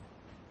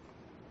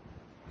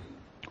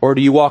 Or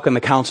do you walk in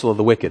the counsel of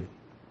the wicked?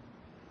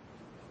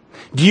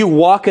 Do you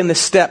walk in the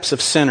steps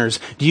of sinners?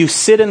 Do you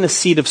sit in the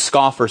seat of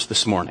scoffers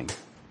this morning?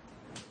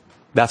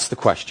 That's the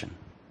question.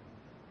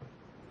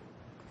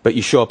 But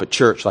you show up at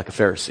church like a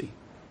Pharisee.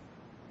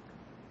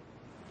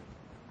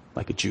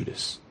 Like a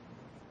Judas.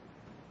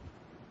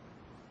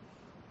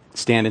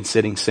 Standing,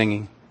 sitting,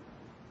 singing,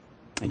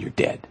 and you're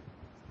dead.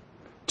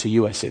 To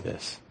you I say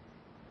this.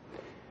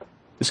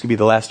 This could be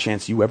the last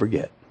chance you ever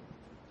get.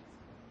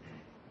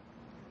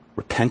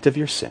 Repent of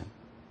your sin.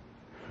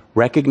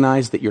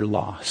 Recognize that you're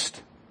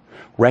lost.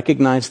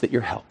 Recognize that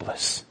you're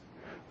helpless.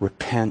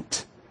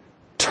 Repent.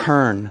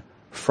 Turn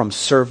from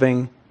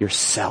serving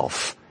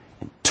yourself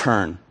and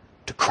turn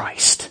to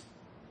Christ.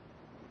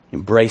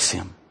 Embrace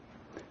Him.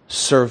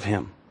 Serve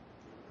Him.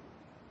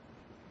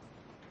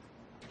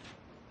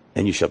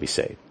 And you shall be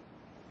saved.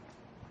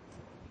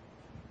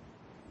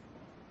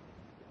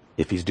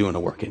 If He's doing a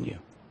work in you.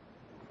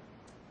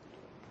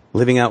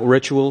 Living out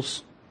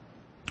rituals,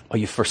 or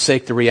you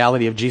forsake the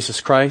reality of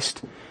Jesus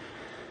Christ.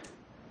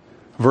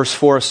 Verse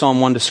 4 of Psalm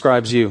 1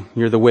 describes you.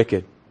 You're the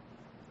wicked.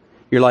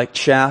 You're like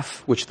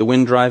chaff which the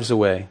wind drives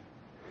away.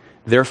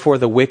 Therefore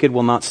the wicked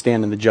will not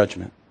stand in the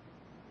judgment.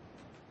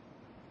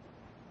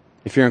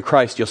 If you're in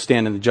Christ, you'll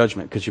stand in the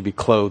judgment because you'll be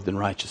clothed in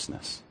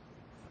righteousness.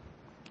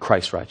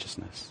 Christ's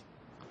righteousness.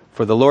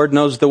 For the Lord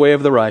knows the way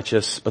of the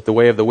righteous, but the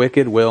way of the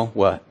wicked will,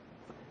 what?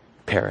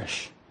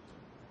 Perish.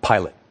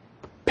 Pilate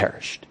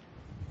perished.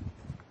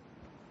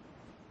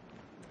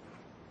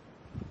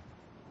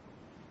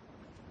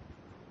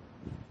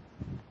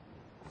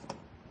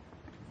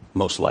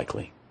 most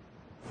likely.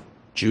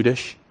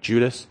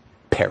 Judas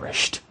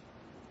perished.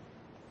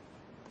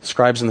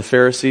 Scribes and the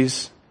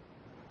Pharisees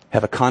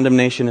have a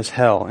condemnation as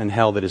hell, and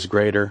hell that is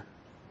greater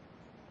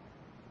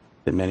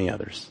than many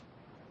others,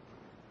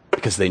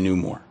 because they knew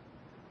more.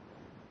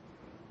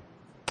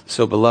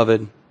 So,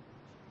 beloved,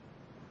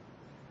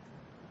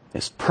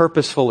 as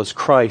purposeful as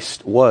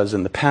Christ was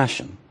in the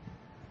Passion,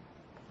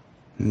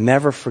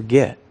 never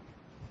forget,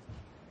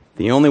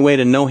 the only way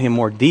to know Him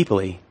more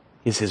deeply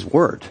is His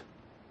Word,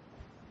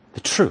 the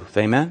truth.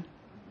 Amen?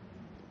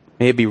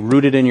 May it be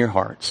rooted in your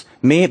hearts.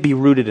 May it be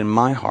rooted in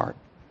my heart.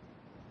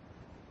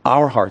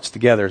 Our hearts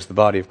together as the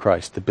body of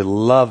Christ, the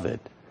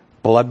beloved,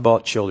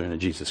 blood-bought children of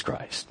Jesus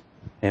Christ.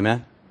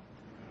 Amen?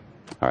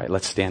 All right,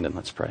 let's stand and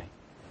let's pray.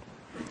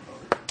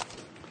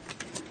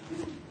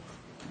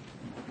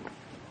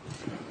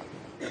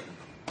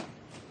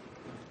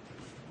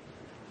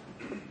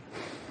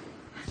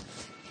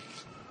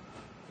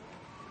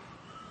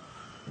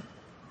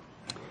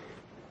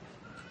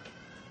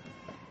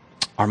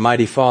 Our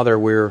mighty Father,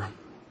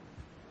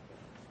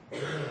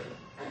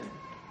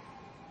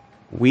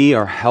 we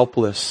are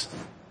helpless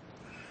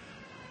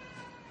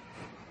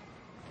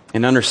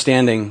in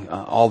understanding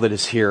all that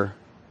is here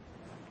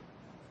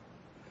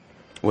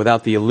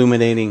without the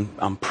illuminating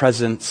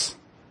presence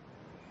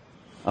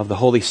of the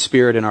Holy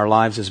Spirit in our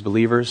lives as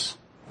believers.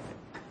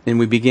 And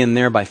we begin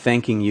there by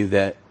thanking you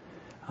that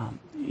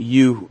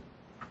you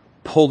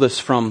pulled us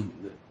from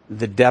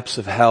the depths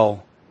of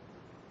hell.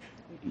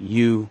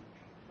 You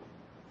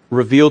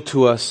revealed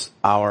to us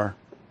our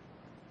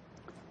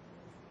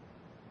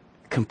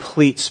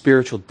complete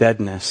spiritual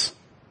deadness.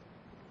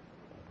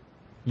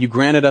 You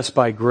granted us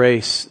by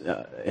grace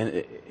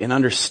an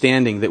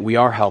understanding that we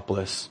are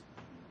helpless.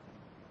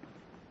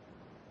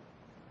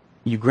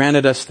 You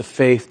granted us the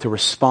faith to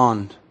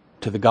respond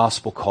to the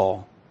gospel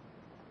call.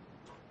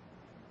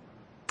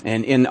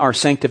 And in our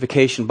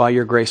sanctification by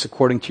your grace,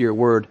 according to your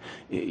word,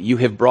 you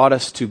have brought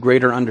us to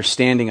greater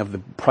understanding of the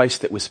price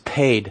that was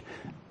paid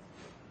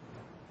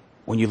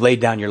when you laid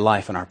down your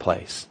life in our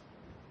place.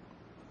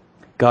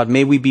 God,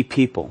 may we be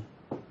people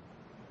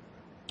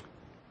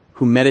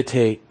who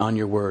meditate on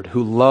your word,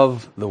 who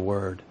love the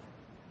word,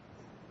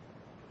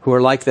 who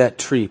are like that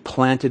tree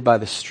planted by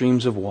the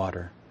streams of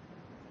water,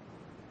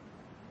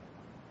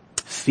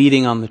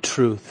 feeding on the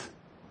truth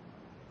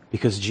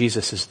because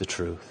Jesus is the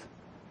truth.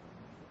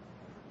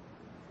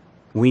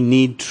 We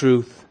need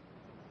truth.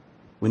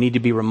 We need to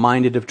be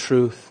reminded of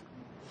truth.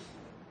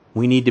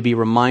 We need to be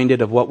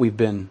reminded of what we've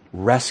been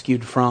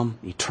rescued from,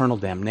 eternal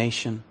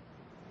damnation.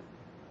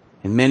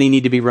 And many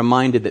need to be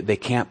reminded that they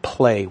can't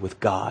play with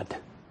God.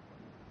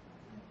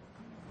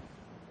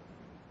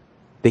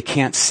 They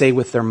can't say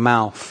with their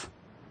mouth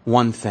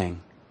one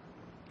thing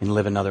and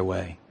live another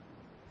way.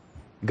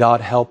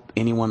 God, help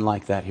anyone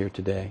like that here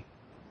today.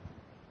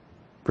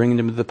 Bring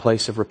them to the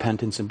place of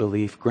repentance and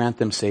belief. Grant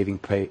them saving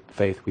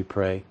faith, we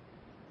pray.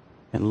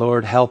 And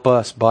Lord, help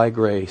us by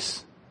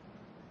grace,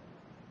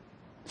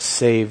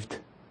 saved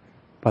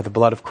by the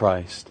blood of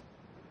Christ,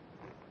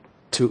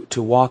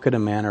 to walk in a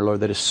manner, Lord,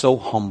 that is so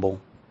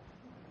humble,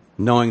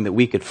 knowing that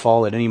we could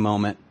fall at any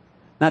moment,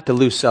 not to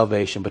lose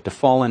salvation, but to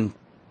fall in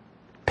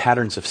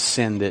patterns of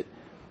sin that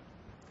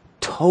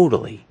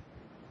totally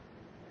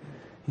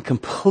and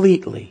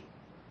completely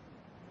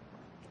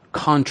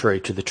contrary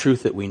to the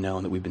truth that we know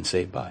and that we've been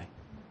saved by.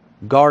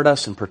 Guard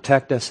us and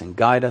protect us and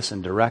guide us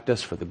and direct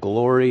us for the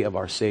glory of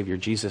our Savior,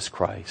 Jesus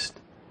Christ.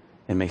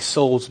 And may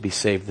souls be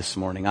saved this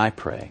morning, I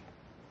pray,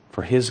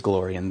 for His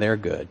glory and their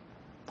good.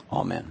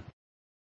 Amen.